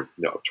parts up north,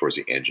 towards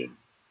the engine.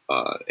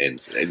 And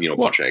a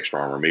bunch of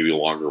extra armor, maybe a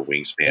longer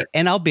wingspan.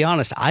 And I'll be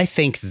honest, I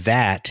think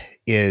that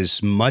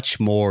is much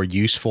more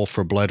useful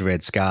for blood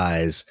red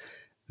skies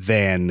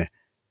than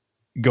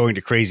going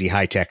to crazy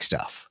high tech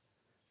stuff.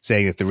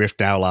 Saying that the Rift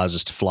now allows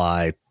us to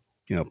fly,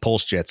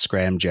 pulse jets,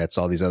 scram jets,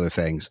 all these other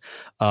things.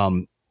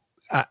 I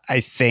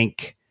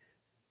think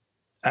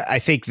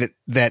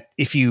that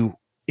if you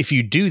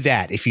do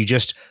that, if you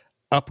just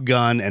up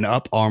gun and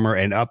up armor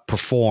and up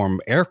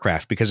perform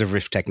aircraft because of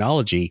Rift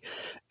technology,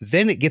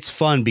 then it gets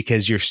fun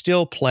because you're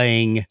still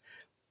playing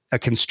a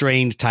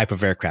constrained type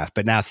of aircraft.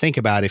 But now think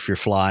about if you're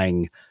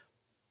flying,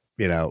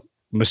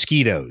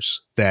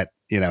 Mosquitoes that,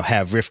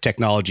 have Rift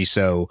technology.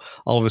 So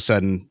all of a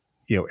sudden,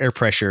 air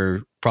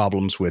pressure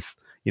problems with,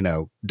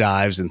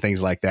 dives and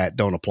things like that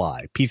don't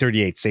apply.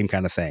 P-38, same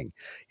kind of thing.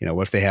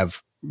 What if they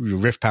have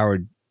Rift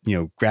powered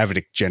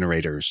gravitic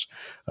generators,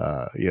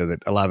 that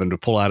allow them to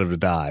pull out of the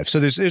dive. So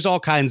there's all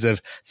kinds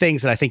of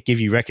things that I think give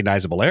you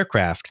recognizable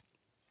aircraft,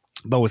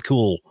 but with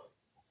cool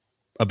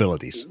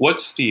abilities.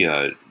 What's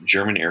the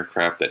German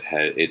aircraft that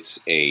had it's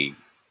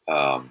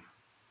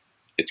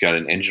got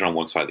an engine on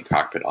one side, the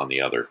cockpit on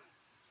the other?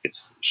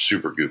 It's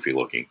super goofy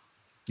looking.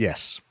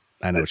 Yes,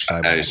 I know what you're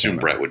talking I about. assume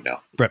Brett would know.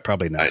 Brett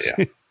probably knows.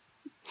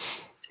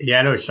 Yeah,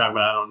 I know what you're talking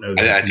about. I don't know.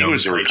 I think it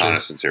was a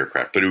reconnaissance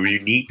aircraft, but it would be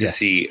neat to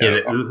see.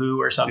 The Uhu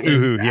or something.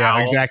 Uhu, yeah,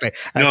 exactly.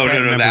 No.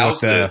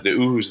 The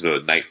Uhu's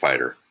the night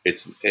fighter.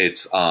 It's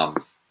not.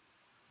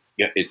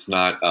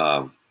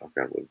 Oh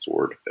God, what's the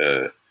word?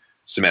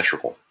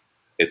 Symmetrical.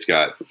 It's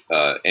got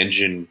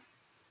engine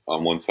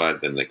on one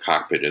side, then the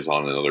cockpit is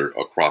on another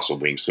across a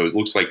wing. So it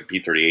looks like a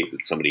P-38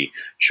 that somebody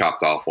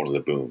chopped off one of the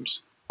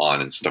booms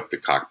on and stuck the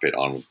cockpit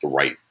on the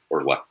right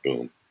or left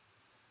boom.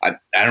 I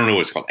don't know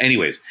what it's called.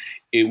 Anyways,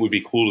 it would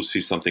be cool to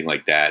see something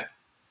like that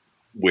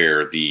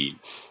where the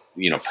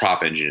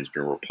prop engine has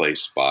been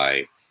replaced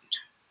by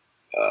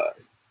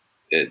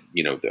a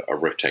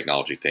rift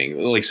technology thing,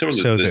 like some of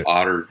the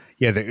Otter.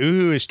 Yeah, the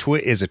Uhu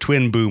is a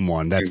twin boom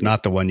one. That's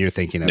not the one you're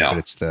thinking of,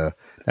 but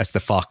that's the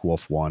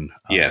Focke-Wulf one.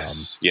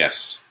 Yes, yeah.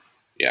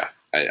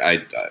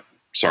 I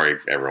sorry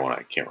everyone,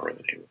 I can't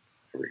remember the name of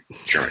every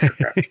German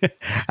aircraft.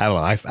 I don't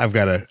know.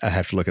 I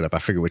have to look it up. I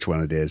forget which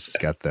one it is. It's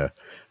got the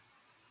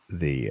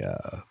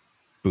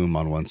boom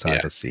on one side. Yeah.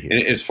 Let's see here.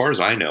 And as far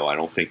as I know, I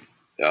don't think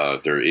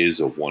there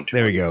is a 1-to-1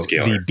 There we go.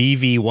 scaler. The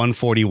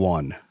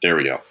BV-141. There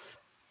we go.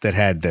 That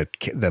had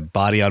the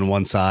body on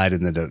one side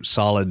and then the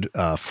solid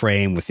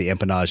frame with the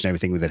empennage and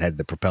everything that had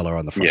the propeller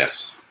on the front.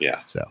 Yes, yeah.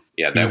 So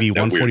yeah,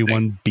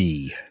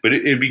 BV-141B. But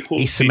it'd be cool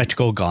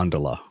asymmetrical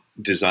gondola.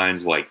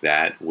 Designs like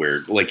that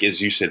where, like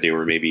as you said, they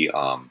were maybe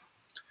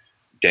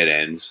dead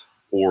ends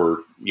or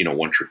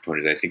one-trick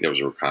ponies. I think that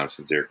was a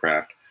reconnaissance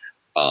aircraft.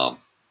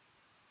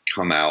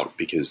 Come out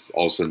because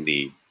all of a sudden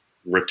the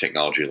Rift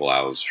technology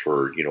allows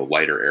for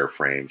lighter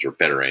airframes or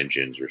better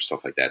engines or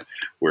stuff like that.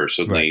 Where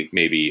suddenly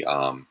maybe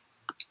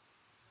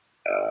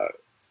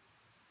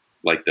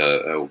like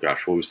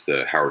what was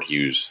the Howard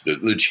Hughes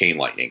the chain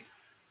lightning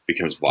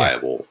becomes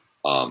viable,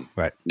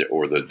 right?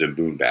 Or the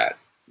Moonbat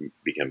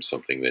becomes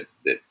something that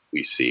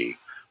we see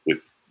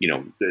with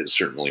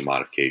certainly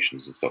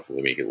modifications and stuff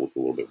that make it look a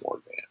little bit more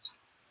advanced.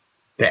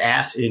 The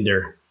ass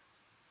ender.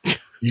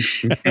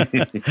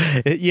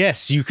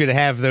 Yes, you could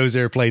have those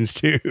airplanes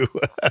too.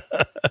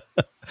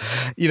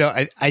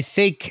 I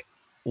think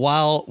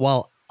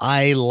while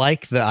I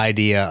like the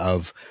idea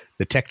of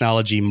the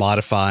technology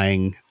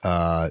modifying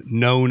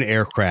known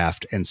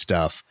aircraft and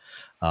stuff,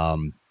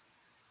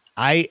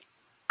 I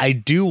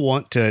do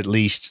want to at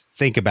least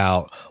think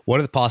about what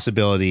are the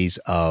possibilities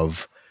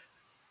of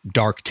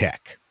dark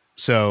tech.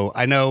 So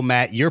I know,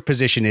 Matt, your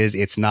position is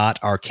it's not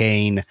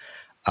arcane.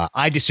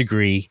 I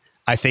disagree.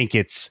 I think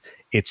it's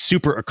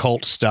super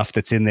occult stuff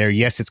that's in there.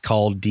 Yes, it's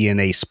called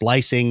DNA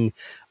splicing,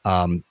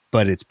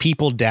 but it's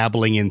people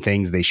dabbling in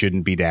things they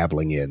shouldn't be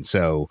dabbling in.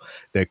 So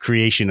the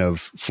creation of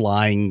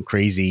flying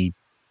crazy,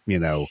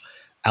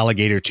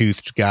 alligator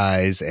toothed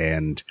guys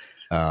and,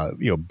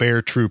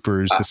 bear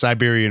troopers, the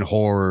Siberian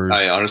horrors.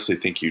 I honestly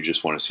think you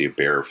just want to see a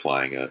bear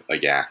flying a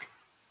yak.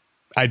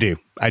 I do.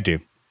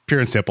 Pure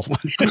and simple.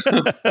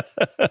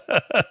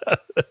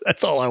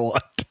 That's all I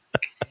want.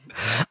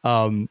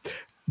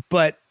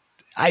 But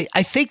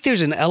I think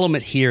there's an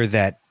element here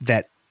that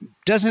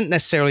doesn't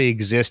necessarily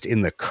exist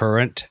in the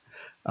current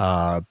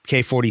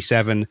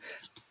K47,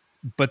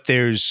 but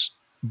there's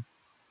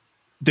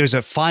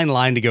a fine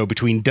line to go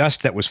between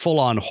Dust that was full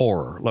on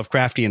horror,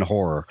 Lovecraftian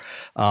horror,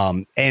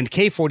 and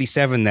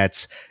K47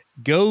 that's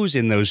goes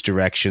in those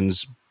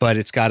directions, but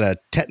it's got a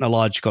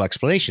technological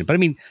explanation. But I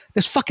mean,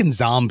 there's fucking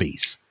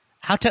zombies.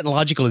 How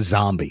technological is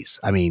zombies?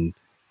 I mean,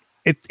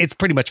 it's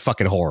pretty much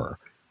fucking horror,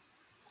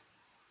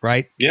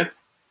 right? Yeah.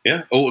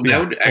 Yeah. Oh, that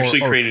would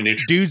actually create an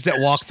interesting dudes that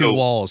walk through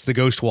walls, the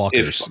ghost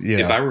walkers.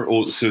 If I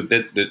were so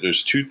that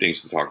there's two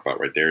things to talk about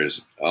right there.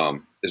 Is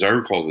as I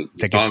recall,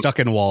 they get stuck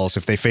in walls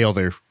if they fail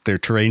their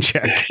terrain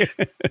check.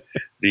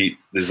 the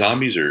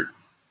zombies are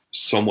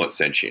somewhat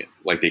sentient,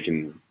 like they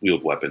can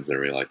wield weapons and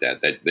everything like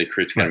that. That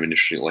creates kind of an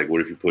interesting. Like,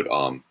 what if you put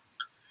a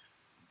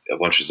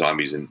bunch of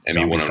zombies in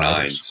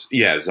ME-109s?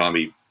 Yeah,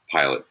 zombie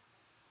pilot.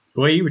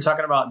 Well, you were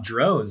talking about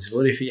drones.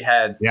 What if you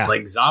had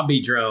like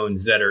zombie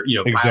drones that are,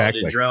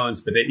 piloted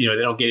drones, but they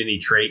don't get any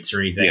traits or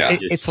anything? Yeah.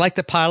 It's like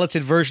the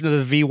piloted version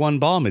of the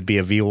V1 bomb. It'd be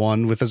a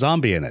V1 with a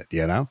zombie in it,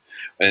 And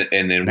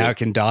then now it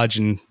can dodge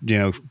and,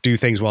 do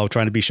things while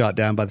trying to be shot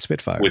down by the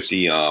Spitfires. With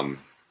the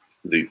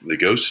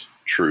ghost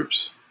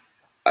troops,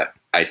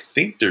 I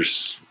think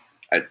there's,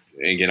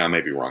 again, I may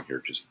be wrong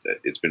here. Just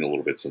it's been a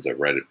little bit since I've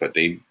read it, but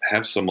they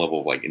have some level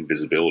of like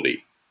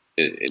invisibility.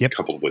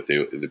 Coupled with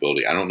the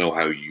ability, I don't know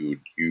how you would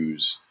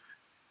use,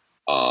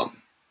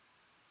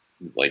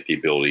 like the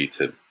ability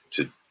to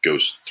go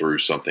through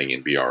something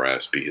in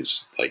BRS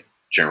because like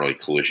generally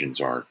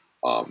collisions aren't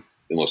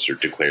unless they're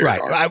declared.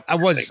 Right. I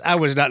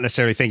was not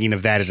necessarily thinking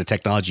of that as a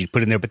technology you'd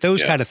put in there, but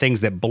those kind of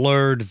things that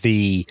blurred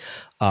the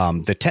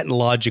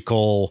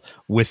technological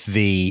with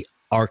the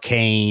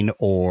arcane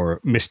or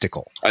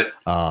mystical. I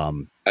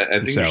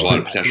think there's a lot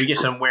of potential. Can we get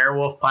some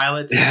werewolf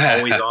pilots? It's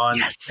always on.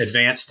 Yes.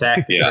 Advanced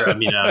tactics.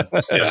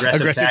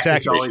 Aggressive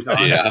tactics always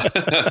on. Yeah.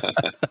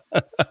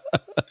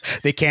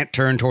 They can't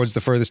turn towards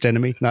the furthest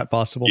enemy. Not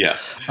possible. Yeah.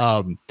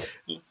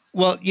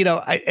 Well,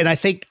 I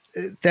think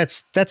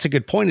that's a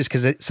good point, is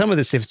because some of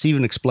this, if it's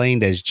even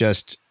explained as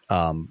just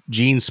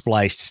gene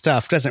spliced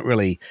stuff, doesn't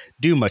really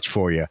do much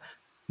for you.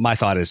 My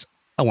thought is,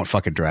 I want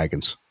fucking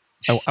dragons.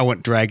 I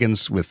want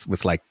dragons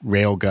with like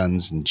rail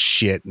guns and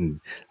shit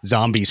and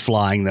zombies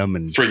flying them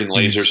and friggin'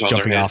 lasers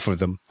jumping off of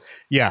them.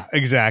 Yeah,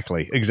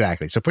 exactly.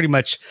 So pretty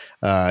much,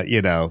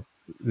 the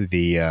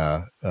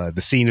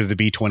scene of the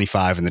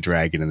B-25 and the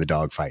dragon and the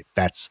dogfight.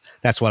 That's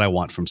what I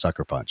want from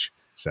Sucker Punch.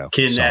 So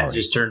Ken Natt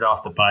just turned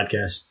off the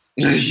podcast.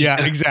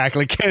 Yeah,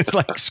 exactly. Ken's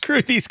like,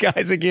 screw these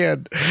guys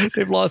again.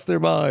 They've lost their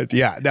mind.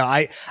 Yeah,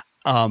 no,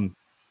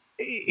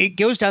 it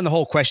goes down the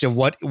whole question of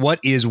what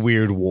is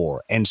Weird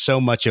War, and so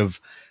much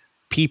of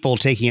people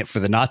taking it for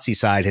the Nazi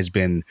side has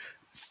been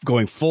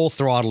going full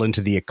throttle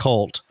into the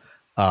occult,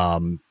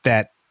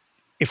 that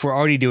if we're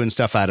already doing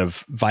stuff out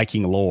of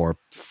Viking lore,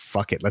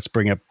 fuck it. Let's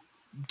bring up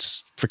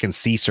freaking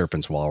sea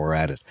serpents while we're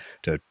at it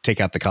to take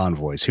out the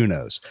convoys. Who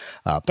knows?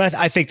 But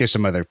I think there's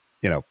some other,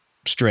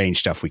 strange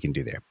stuff we can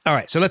do there. All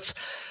right. So let's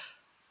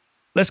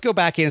go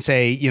back in and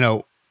say,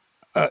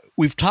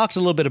 we've talked a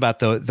little bit about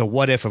the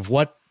what if of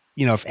what,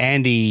 if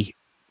Andy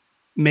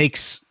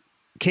makes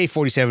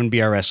K47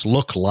 BRS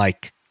look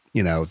like,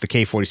 the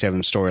K47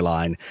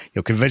 storyline,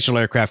 conventional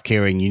aircraft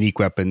carrying unique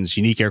weapons,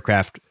 unique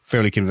aircraft,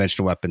 fairly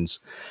conventional weapons.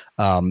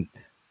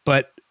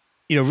 But,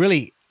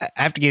 really I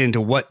have to get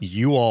into what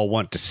you all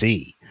want to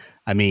see.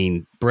 I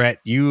mean, Brett,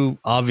 you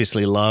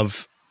obviously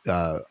love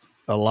a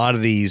lot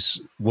of these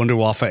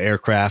WunderWaffe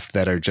aircraft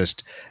that are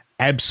just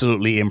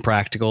absolutely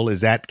impractical.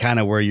 Is that kind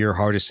of where your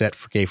heart is set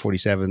for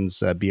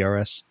K47's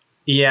BRS?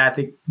 Yeah, I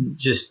think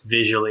just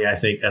visually, I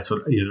think that's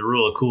what the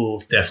rule of cool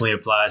definitely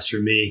applies for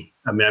me.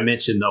 I mean, I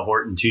mentioned the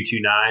Horton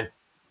 229,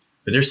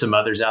 but there's some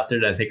others out there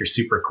that I think are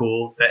super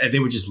cool. They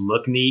would just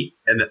look neat,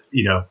 and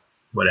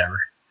whatever.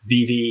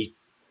 BV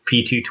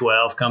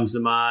P212 comes to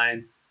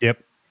mind.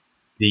 Yep.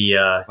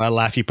 I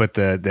laugh you put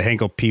the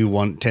Henkel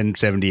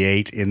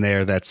P1078 in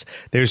there.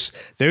 There's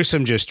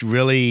some just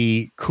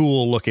really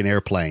cool looking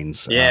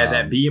airplanes. Yeah,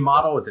 that B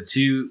model with the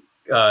two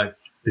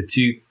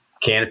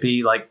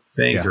canopy like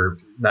things, or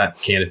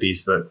not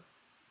canopies, but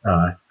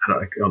I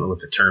don't know what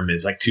the term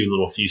is. Like two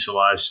little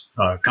fuselage,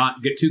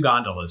 two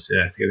gondolas.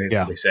 Yeah, I think that's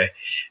what they say.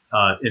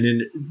 And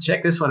then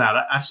check this one out.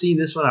 I've seen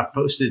this one. I've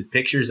posted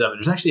pictures of it.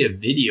 There's actually a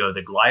video,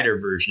 the glider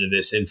version of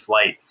this in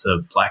flight. It's a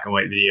black and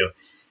white video.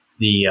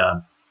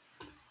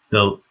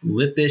 The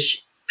Lippisch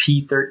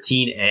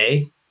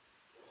P13A.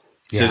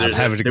 So I'm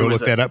having to go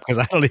look that up because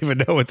I don't even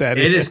know what that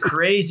is. It is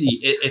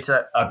crazy. It's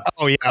a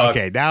oh yeah,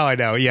 okay, now I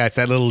know. Yeah, it's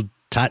that little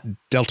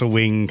delta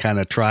wing kind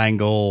of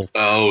triangle.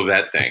 Oh,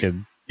 that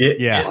thing.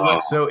 It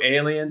looks so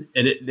alien,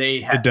 and it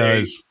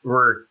does. They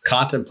were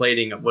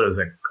contemplating what is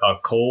a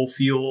coal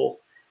fuel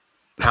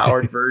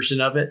powered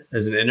version of it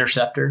as an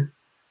interceptor.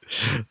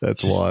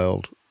 That's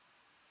wild.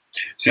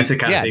 That's the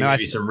kind of thing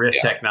maybe some rift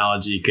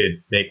technology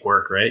could make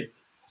work, right?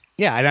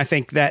 Yeah, and I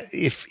think that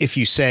if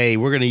you say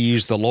we're going to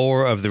use the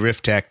lore of the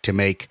Rift Tech to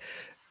make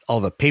all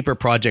the paper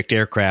project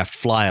aircraft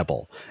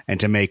flyable,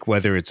 and to make,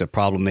 whether it's a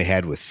problem they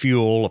had with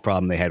fuel, a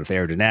problem they had with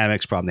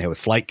aerodynamics, a problem they had with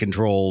flight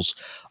controls,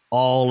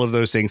 all of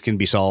those things can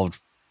be solved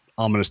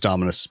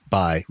ominous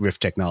by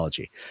Rift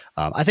technology.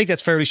 I think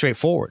that's fairly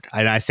straightforward.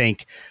 And I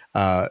think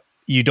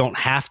you don't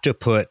have to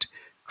put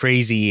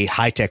crazy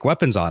high-tech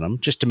weapons on them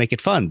just to make it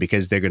fun,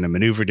 because they're going to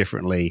maneuver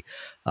differently.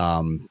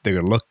 They're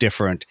going to look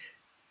different.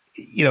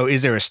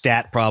 Is there a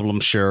stat problem?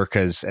 Sure,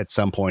 because at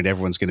some point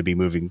everyone's going to be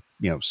moving,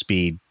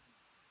 speed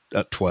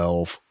at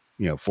 12,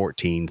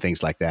 14,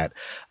 things like that.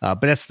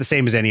 But that's the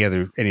same as any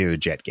other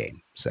jet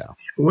game. So,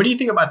 what do you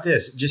think about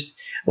this? Just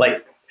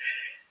like,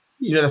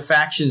 the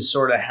factions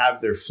sort of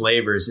have their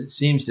flavors. It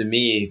seems to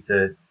me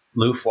the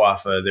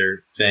Luftwaffe,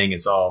 their thing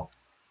is all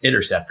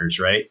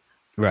interceptors, right?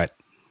 Right.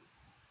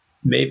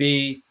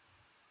 Maybe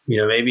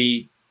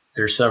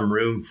there's some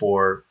room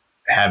for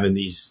having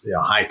these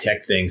high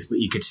tech things, but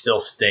you could still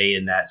stay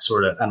in that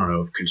sort of, I don't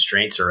know if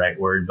constraints are the right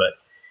word, but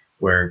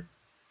where,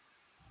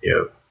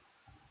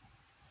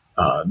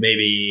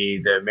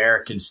 maybe the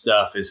American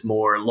stuff is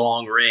more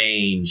long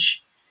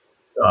range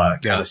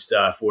kind of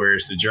stuff,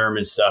 whereas the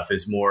German stuff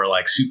is more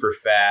like super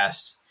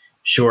fast,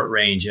 short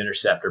range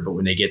interceptor. But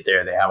when they get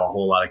there, they have a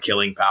whole lot of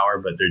killing power,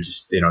 but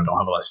they don't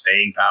have a lot of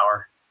staying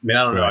power. I mean,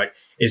 I don't know.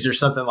 Is there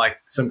something like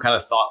some kind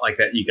of thought like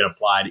that you could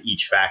apply to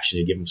each faction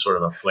to give them sort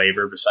of a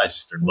flavor besides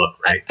just their look,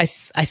 right?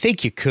 I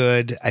think you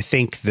could. I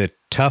think the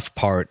tough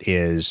part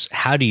is,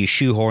 how do you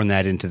shoehorn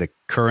that into the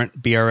current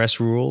BRS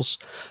rules?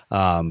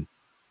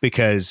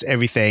 Because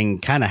everything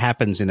kind of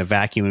happens in a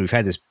vacuum. And we've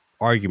had this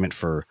argument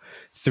for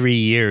 3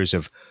 years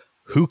of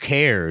who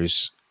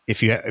cares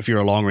if you're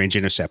a long range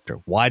interceptor?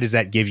 Why does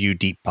that give you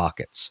deep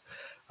pockets?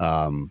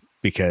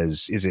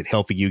 Because is it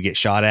helping you get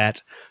shot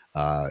at?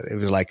 It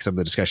was like some of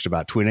the discussion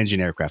about twin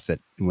engine aircraft, that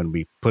when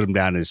we put them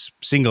down as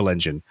single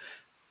engine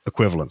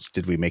equivalents,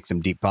 did we make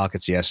them deep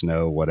pockets? Yes,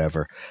 no,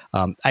 whatever.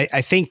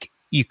 I think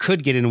you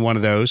could get in one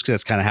of those, because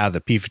that's kind of how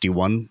the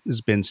P-51 has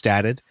been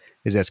statted,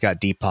 is that's got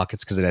deep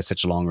pockets because it has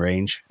such a long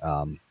range.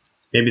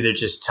 Maybe they're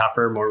just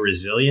tougher, more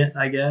resilient,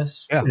 I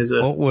guess. Yeah.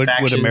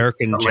 Would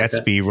American jets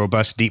like be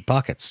robust deep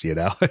pockets? You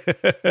know,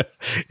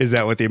 is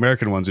that what the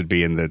American ones would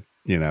be? And the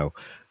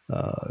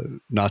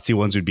Nazi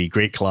ones would be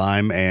great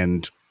climb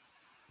and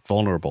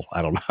vulnerable.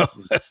 I don't know.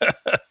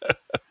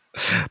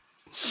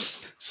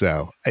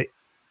 So,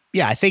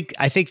 I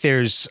think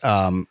there's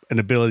an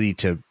ability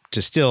to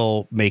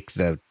still make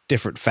the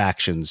different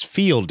factions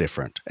feel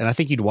different, and I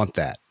think you'd want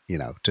that,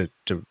 to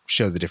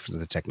show the difference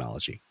of the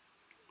technology.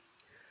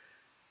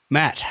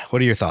 Matt,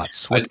 what are your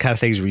thoughts? What kind of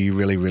things were you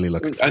really, really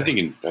looking for? I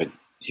think I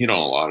hit on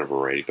a lot of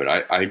variety, but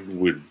I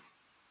would,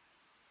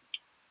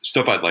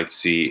 stuff I'd like to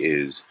see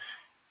is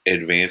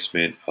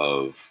advancement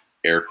of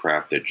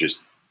aircraft that just,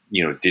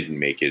 didn't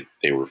make it.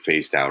 They were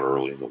phased out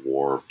early in the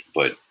war,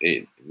 but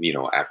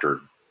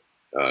after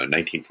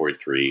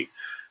 1943,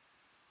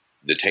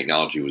 the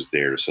technology was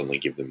there to suddenly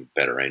give them a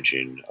better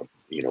engine,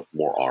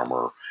 more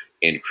armor,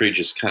 and create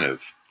just kind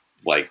of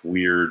like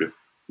weird,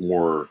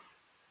 more,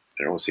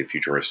 I don't want to say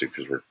futuristic,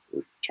 because we're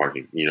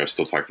talking,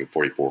 still talking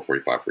 44,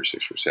 45,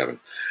 46, 47,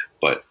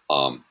 but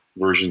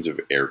versions of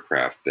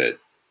aircraft that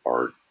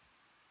are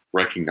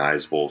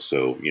recognizable.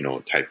 So,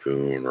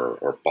 Typhoon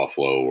or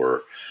Buffalo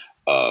or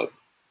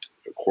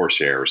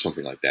Corsair or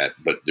something like that.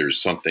 But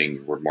there's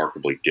something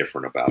remarkably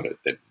different about it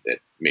that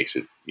makes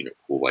it,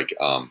 cool. Like,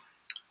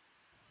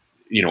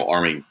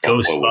 arming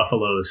Ghost Buffalo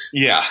Buffaloes.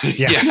 Yeah.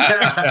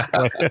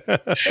 Exactly.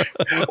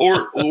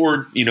 or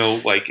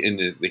like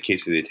in the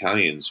case of the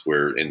Italians,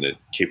 where in the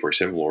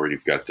K47 war,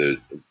 you've got the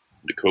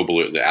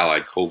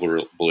Allied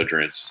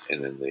co-belligerents,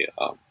 and then the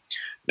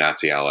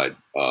Nazi Allied,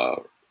 I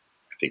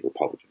think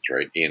Republicans,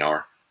 right?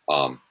 ANR,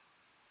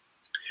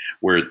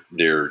 where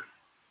they're,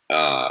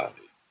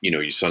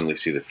 you suddenly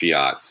see the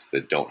Fiats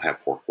that don't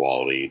have poor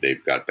quality.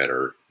 They've got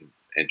better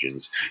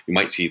engines. You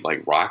might see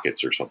like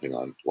rockets or something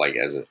on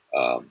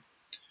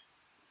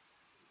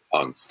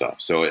stuff.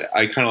 So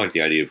I kind of like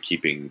the idea of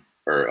keeping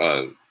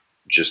or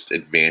just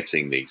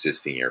advancing the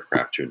existing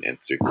aircraft to an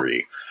nth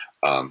degree,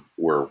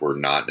 where we're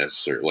not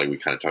necessarily, like we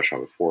kind of touched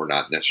on before,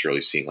 not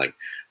necessarily seeing like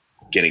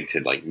getting to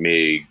like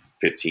MiG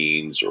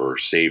 15s or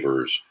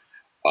Sabres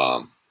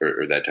or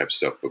that type of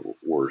stuff, but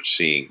we're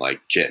seeing like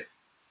jet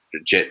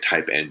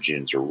type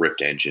engines or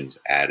ripped engines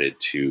added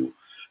to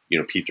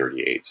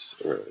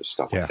P-38s or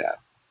stuff like that.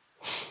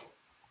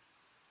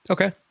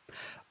 Okay.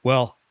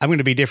 Well, I'm going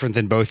to be different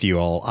than both you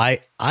all.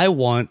 I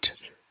want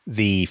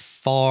the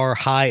far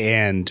high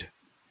end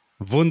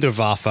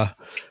WunderWaffe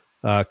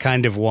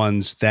kind of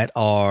ones that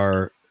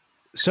are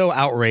so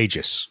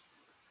outrageous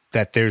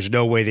that there's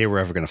no way they were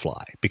ever going to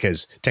fly,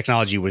 because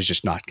technology was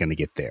just not going to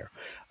get there.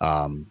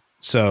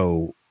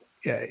 So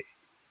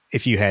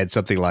if you had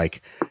something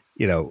like,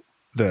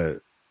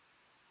 the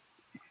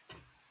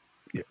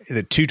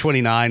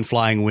 229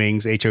 flying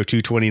wings,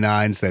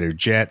 HO-229s that are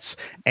jets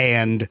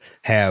and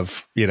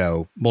have,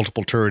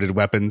 multiple turreted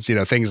weapons,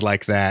 things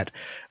like that,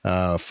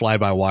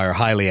 fly-by-wire,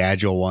 highly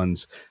agile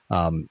ones,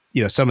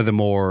 some of the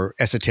more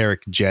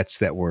esoteric jets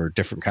that were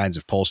different kinds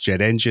of pulse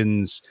jet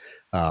engines,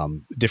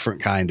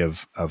 different kind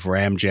of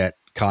ramjet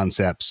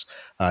concepts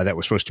that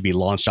were supposed to be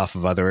launched off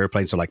of other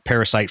airplanes. So like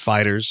parasite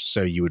fighters.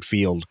 So you would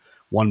field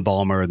one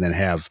bomber and then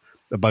have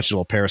a bunch of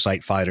little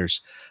parasite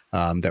fighters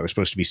that were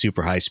supposed to be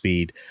super high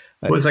speed.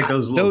 It was like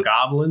those little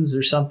goblins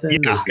or something. Yeah,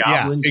 those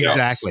goblin jets.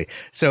 Exactly.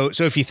 So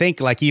if you think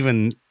like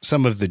even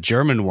some of the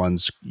German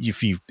ones,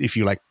 if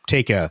you like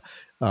take a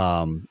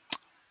I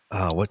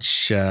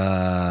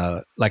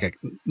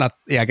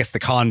guess the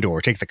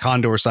Condor, take the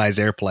Condor size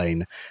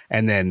airplane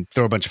and then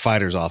throw a bunch of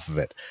fighters off of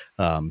it.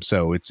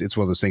 So it's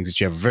one of those things that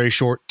you have a very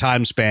short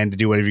time span to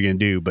do whatever you're going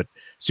to do, but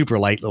super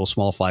light little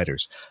small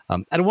fighters.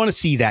 I don't want to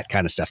see that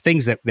kind of stuff.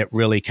 Things that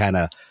really kind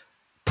of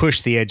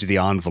push the edge of the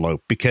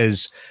envelope,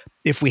 because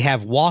if we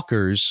have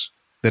walkers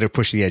that are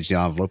pushing the edge of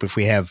the envelope, if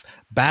we have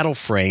battle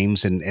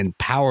frames and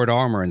powered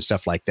armor and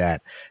stuff like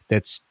that,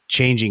 that's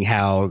changing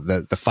how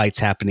the fight's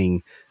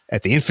happening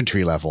at the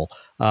infantry level,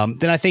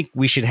 then I think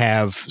we should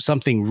have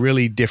something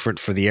really different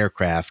for the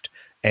aircraft,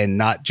 and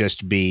not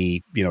just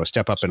be, a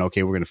step up and,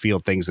 okay, we're going to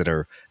field things that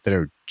are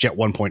Jet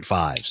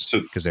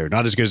 1.5s, because they're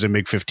not as good as a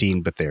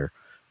MiG-15, but they're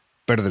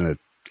better than a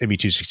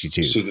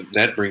ME-262. So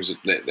that brings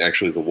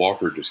actually the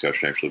Walker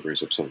discussion actually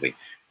brings up something.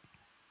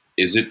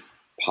 Is it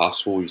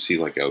possible we see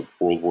like a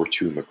World War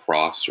II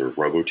Macross or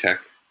Robotech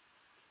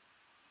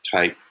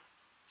type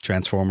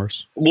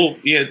Transformers? Well,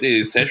 yeah,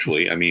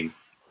 essentially. I mean,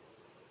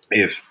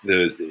 if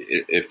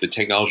the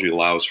technology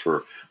allows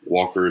for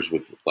walkers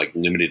with like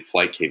limited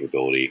flight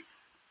capability,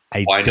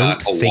 why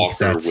not a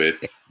Walker that's...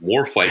 with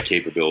more flight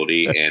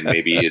capability, and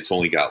maybe it's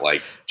only got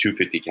like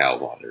 250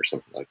 cals on it or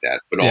something like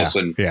that. But all of a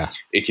sudden,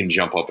 it can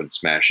jump up and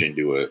smash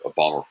into a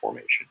bomber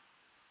formation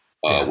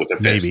with a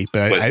fist. Maybe,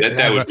 but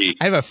I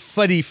have a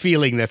funny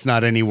feeling that's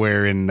not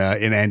anywhere in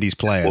Andy's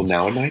plans.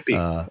 Well, now it might be.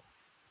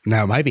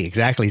 Now it might be.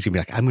 Exactly. He's going to be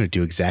like, I'm going to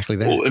do exactly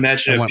that. Well,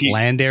 imagine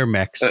land air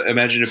mechs.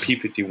 Imagine a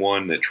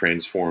P-51 that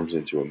transforms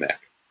into a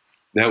mech.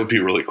 That would be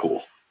really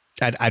cool.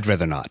 I'd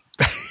rather not.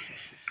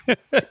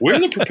 Where are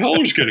the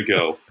propellers going to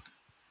go?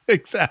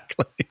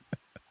 Exactly.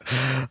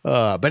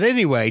 But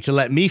anyway, to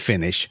let me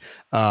finish,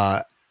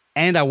 and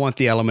I want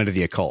the element of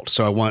the occult.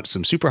 So I want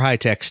some super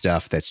high-tech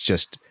stuff that's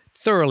just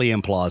thoroughly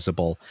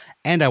implausible,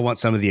 and I want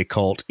some of the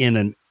occult in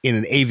an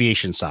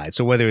aviation side.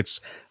 So whether it's,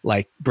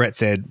 like Brett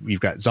said, you've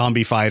got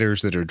zombie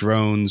fighters that are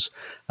drones,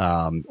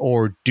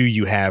 or do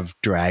you have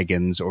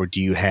dragons, or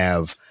do you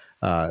have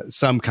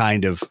some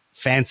kind of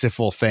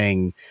fanciful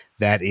thing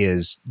that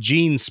is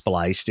gene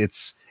spliced?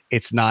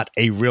 It's not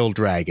a real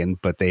dragon,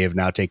 but they have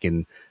now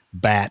taken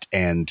bat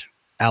and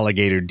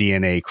alligator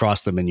DNA,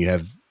 crossed them, and you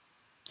have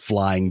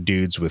flying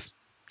dudes with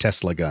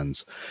Tesla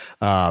guns.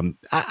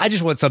 I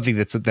just want something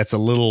that's a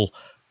little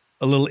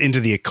into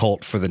the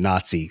occult for the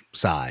Nazi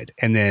side.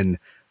 And then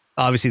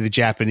obviously the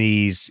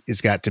Japanese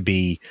has got to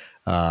be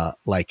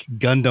like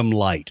Gundam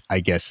light, I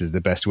guess is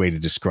the best way to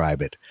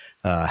describe it.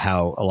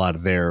 How a lot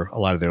of their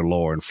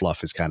lore and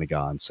fluff has kind of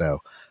gone. So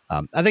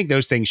I think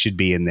those things should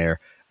be in there.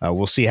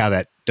 We'll see how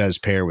that does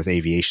pair with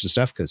aviation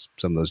stuff, because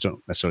some of those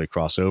don't necessarily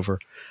cross over.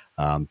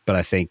 But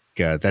I think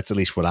that's at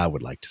least what I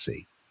would like to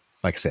see.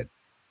 Like I said,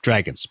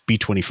 dragons,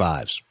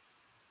 B-25s,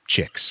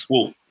 chicks.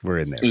 Well, we're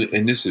in there.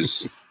 And this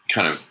is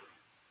kind of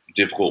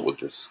difficult with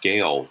the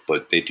scale,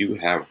 but they do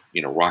have,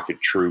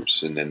 rocket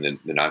troops, and then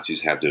the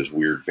Nazis have those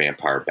weird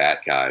vampire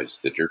bat guys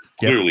that are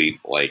clearly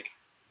like,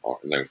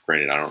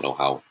 granted, I don't know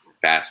how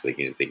fast they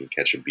can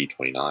catch a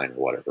B-29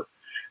 or whatever,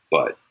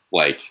 but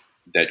like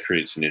that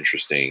creates an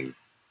interesting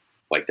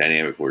like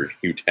dynamic where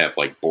you'd have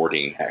like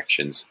boarding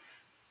actions.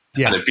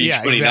 On a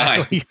B-29.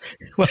 Exactly.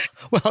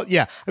 Well,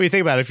 yeah. I mean,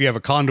 think about it. If you have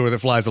a Condor that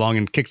flies along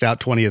and kicks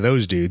out 20 of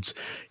those dudes,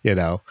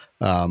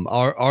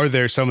 are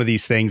there some of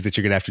these things that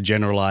you're going to have to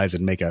generalize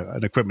and make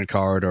an equipment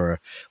card or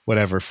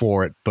whatever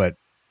for it? But,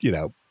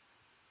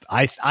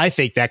 I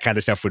think that kind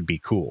of stuff would be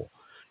cool,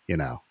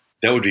 That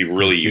would be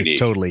really unique.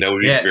 Totally. That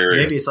would be very.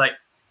 Maybe it's like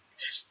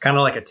kind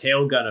of like a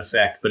tail gun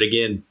effect, but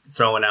again,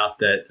 throwing out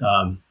that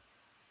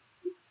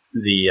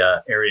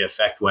the area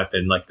effect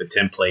weapon, like the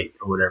template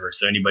or whatever.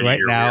 So anybody in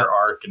your rear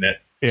arc and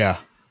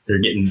they're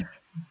getting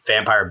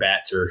vampire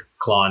bats or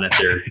clawing at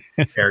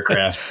their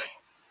aircraft.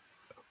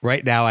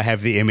 Right now, I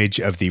have the image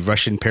of the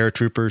Russian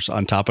paratroopers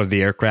on top of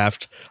the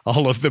aircraft,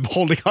 all of them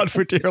holding on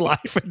for dear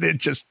life and then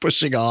just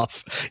pushing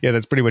off. Yeah,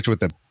 that's pretty much what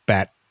the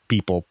bat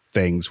people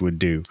things would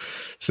do.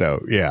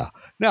 So, yeah.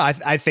 No,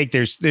 I think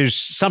there's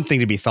something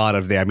to be thought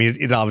of there. I mean,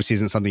 it obviously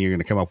isn't something you're going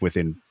to come up with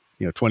in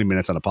 20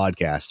 minutes on a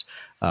podcast,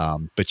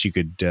 but you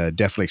could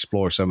definitely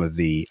explore some of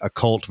the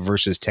occult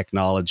versus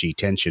technology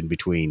tension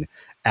between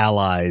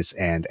allies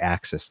and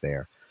Axis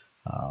there.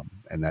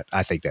 And that,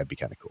 I think that'd be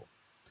kind of cool.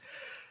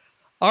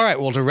 All right.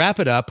 Well, to wrap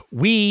it up,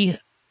 we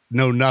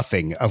know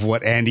nothing of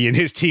what Andy and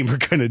his team are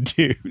going to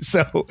do.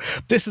 So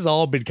this has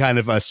all been kind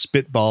of us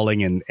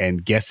spitballing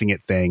and guessing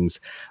at things,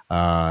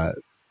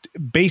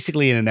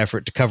 basically in an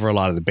effort to cover a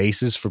lot of the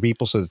bases for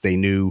people so that they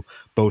knew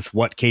both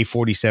what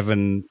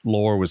K47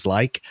 lore was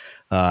like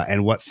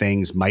and what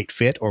things might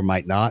fit or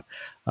might not.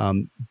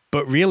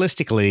 But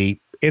realistically,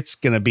 it's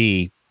going to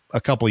be a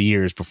couple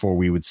years before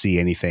we would see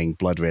anything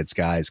Blood Red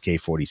Skies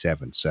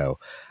K47. So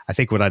I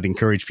think what I'd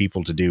encourage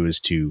people to do is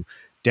to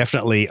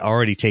definitely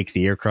already take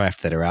the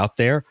aircraft that are out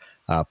there,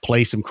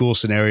 play some cool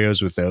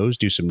scenarios with those,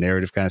 do some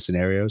narrative kind of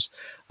scenarios,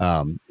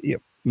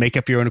 make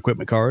up your own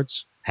equipment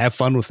cards, have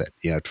fun with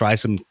it, try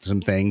some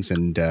things.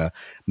 And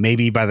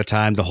maybe by the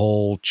time the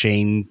whole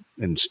chain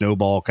and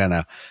snowball kind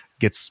of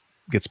gets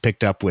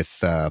picked up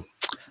with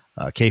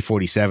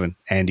K47,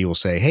 Andy will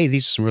say, hey,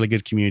 these are some really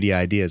good community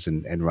ideas,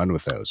 and run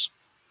with those.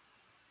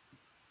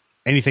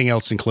 Anything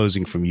else in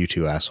closing from you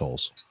two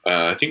assholes?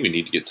 I think we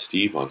need to get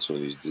Steve on some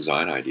of these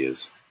design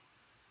ideas.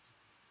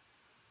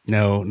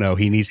 No,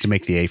 he needs to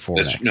make the A4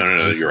 next. No,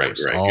 A4s. you're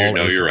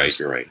right.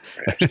 You're right.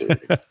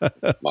 Absolutely.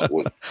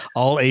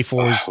 All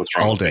A4s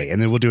all day.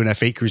 And then we'll do an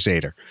F8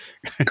 Crusader.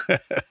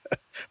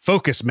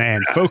 Focus,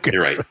 man. Focus.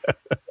 You're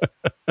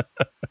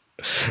right.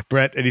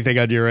 Brett, anything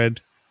on your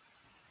end?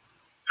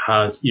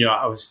 I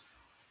was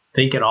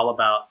thinking all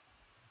about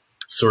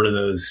sort of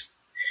those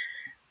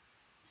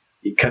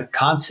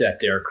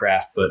concept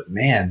aircraft, but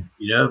man,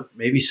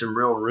 maybe some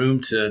real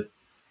room to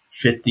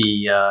fit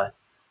the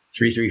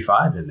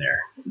 335 in there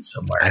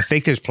somewhere. I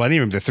think there's plenty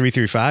of room. The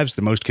 335 is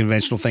the most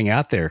conventional thing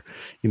out there,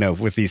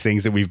 with these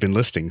things that we've been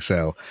listing.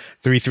 So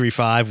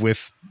 335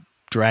 with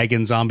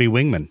Dragon Zombie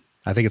Wingman.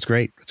 I think it's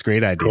great. It's a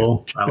great idea.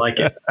 Cool. I like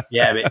it.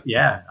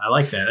 Yeah, I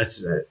like that.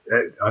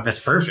 That's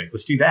perfect.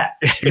 Let's do that.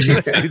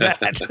 Let's do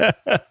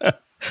that.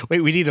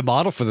 Wait, we need a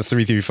model for the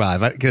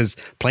 335 because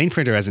Plane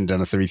Printer hasn't done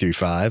a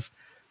 335.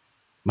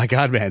 My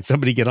God, man,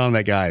 somebody get on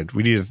that guide.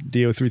 We need a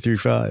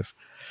DO335.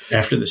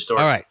 After the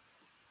story. All right.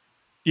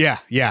 Yeah.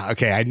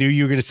 Okay. I knew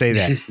you were going to say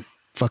that.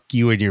 Fuck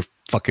you and your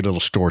fucking little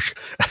storch.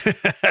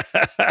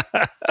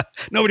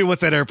 Nobody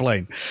wants that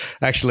airplane.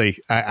 Actually,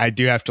 I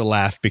do have to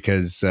laugh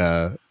because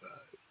the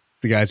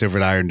guys over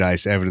at Iron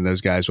Dice, Evan and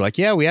those guys were like,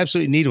 yeah, we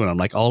absolutely need one. I'm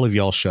like, all of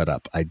y'all shut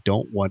up. I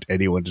don't want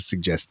anyone to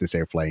suggest this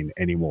airplane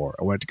anymore.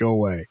 I want it to go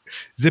away.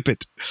 Zip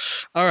it.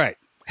 All right.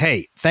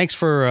 Hey, thanks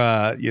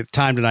for your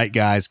time tonight,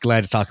 guys.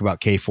 Glad to talk about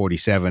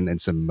K47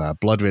 and some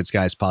Blood Red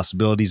Skies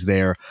possibilities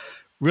there.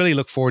 Really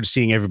look forward to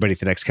seeing everybody at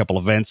the next couple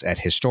events at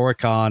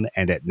Historicon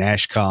and at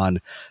NashCon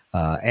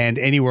and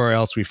anywhere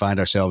else we find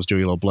ourselves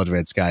doing a little Blood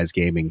Red Skies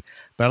gaming.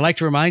 But I'd like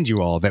to remind you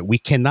all that we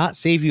cannot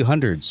save you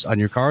hundreds on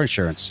your car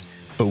insurance,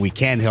 but we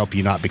can help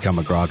you not become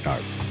a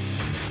grognard.